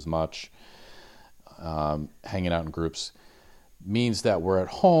church as much, hanging out in groups, means that we're at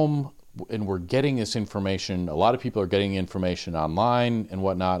home and we're getting this information. A lot of people are getting information online and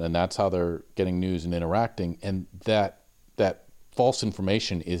whatnot, and that's how they're getting news and interacting. And that false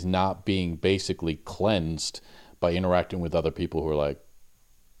information is not being basically cleansed by interacting with other people who are like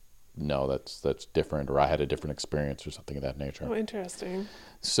no, that's different, or I had a different experience or something of that nature. Oh, interesting.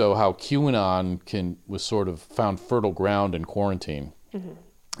 So how QAnon was sort of found fertile ground in quarantine,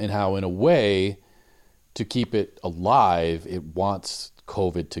 and how in a way to keep it alive, it wants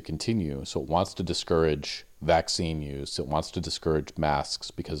COVID to continue. So it wants to discourage vaccine use. It wants to discourage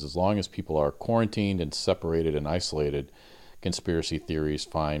masks, because as long as people are quarantined and separated and isolated, conspiracy theories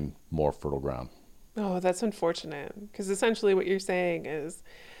find more fertile ground. Oh, that's unfortunate. Because essentially what you're saying is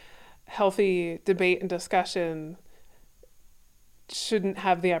healthy debate and discussion shouldn't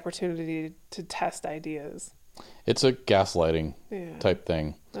have the opportunity to test ideas. It's a gaslighting type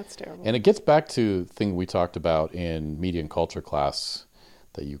thing. That's terrible. And it gets back to the thing we talked about in media and culture class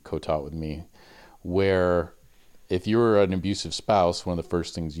that you co-taught with me, where if you're an abusive spouse, one of the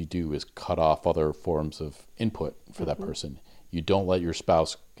first things you do is cut off other forms of input for that person. You don't let your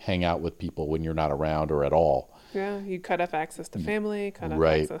spouse hang out with people when you're not around or at all. Yeah, you cut off access to family, cut off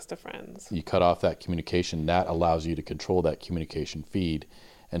access to friends. You cut off that communication. That allows you to control that communication feed.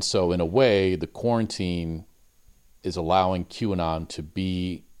 And so in a way, the quarantine is allowing QAnon to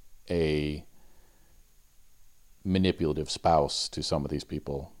be a manipulative spouse to some of these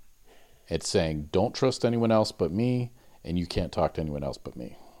people. It's saying, don't trust anyone else but me, and you can't talk to anyone else but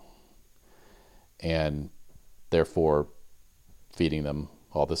me. And therefore feeding them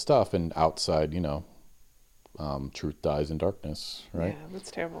all this stuff, and outside, truth dies in darkness, right? Yeah,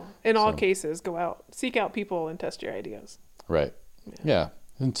 that's terrible. In all cases, go out, seek out people and test your ideas. Right. Yeah.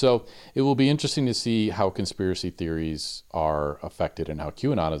 And so it will be interesting to see how conspiracy theories are affected and how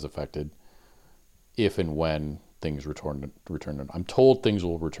QAnon is affected if and when things return. I'm told things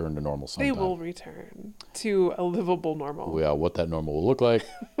will return to normal sometime. They will return to a livable normal. Yeah, what that normal will look like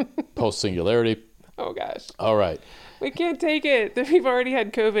post-Singularity. Oh, gosh. All right. We can't take it. We've already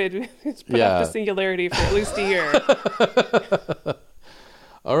had COVID. It's put up the Singularity for at least a year.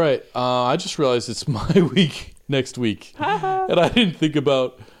 All right. I just realized it's my week next week. And I didn't think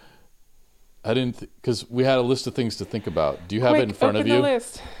about... because we had a list of things to think about. Do you have it in front of you? Open the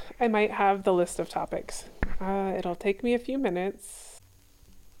list. I might have the list of topics. It'll take me a few minutes.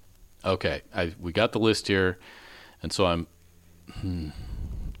 Okay. We got the list here. And so I'm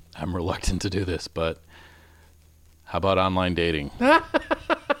reluctant to do this, but how about online dating?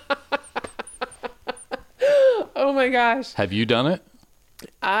 Oh my gosh. Have you done it?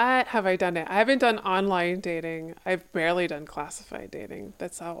 Have I done it? I haven't done online dating. I've barely done classified dating.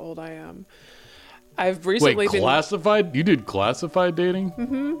 That's how old I am. I've recently been... classified? You did classified dating?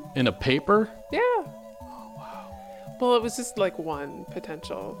 Mm-hmm. In a paper? Yeah. Oh, wow. Well, it was just like one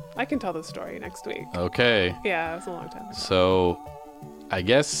potential. I can tell the story next week. Okay. Yeah, it was a long time ago. So I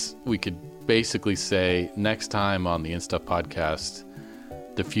guess we could basically say next time on the InStuff podcast,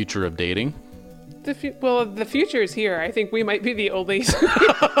 the future of dating. The future is here. I think we might be the only.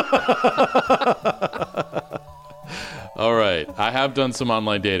 All right. I have done some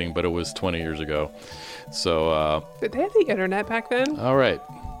online dating, but it was 20 years ago. So. Did they have the internet back then? All right.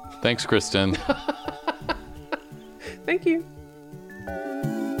 Thanks, Kristen. Thank you.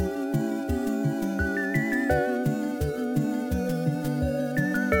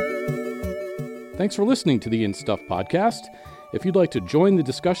 Thanks for listening to the InStuff podcast. If you'd like to join the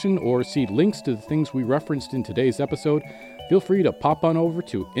discussion or see links to the things we referenced in today's episode, feel free to pop on over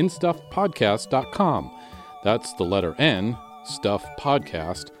to instuffpodcast.com. That's the letter N,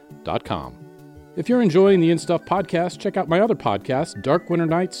 stuffpodcast.com. If you're enjoying the InStuff podcast, check out my other podcast, Dark Winter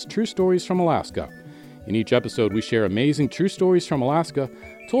Nights, True Stories from Alaska. In each episode, we share amazing true stories from Alaska,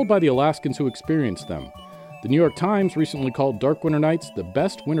 told by the Alaskans who experienced them. The New York Times recently called Dark Winter Nights the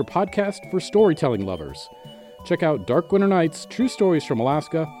best winter podcast for storytelling lovers. Check out Dark Winter Nights, True Stories from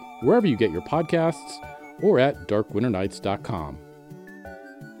Alaska, wherever you get your podcasts, or at darkwinternights.com.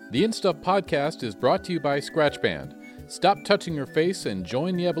 The InStuff podcast is brought to you by ScratchBand. Stop touching your face and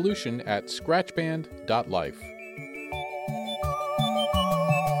join the evolution at scratchband.life.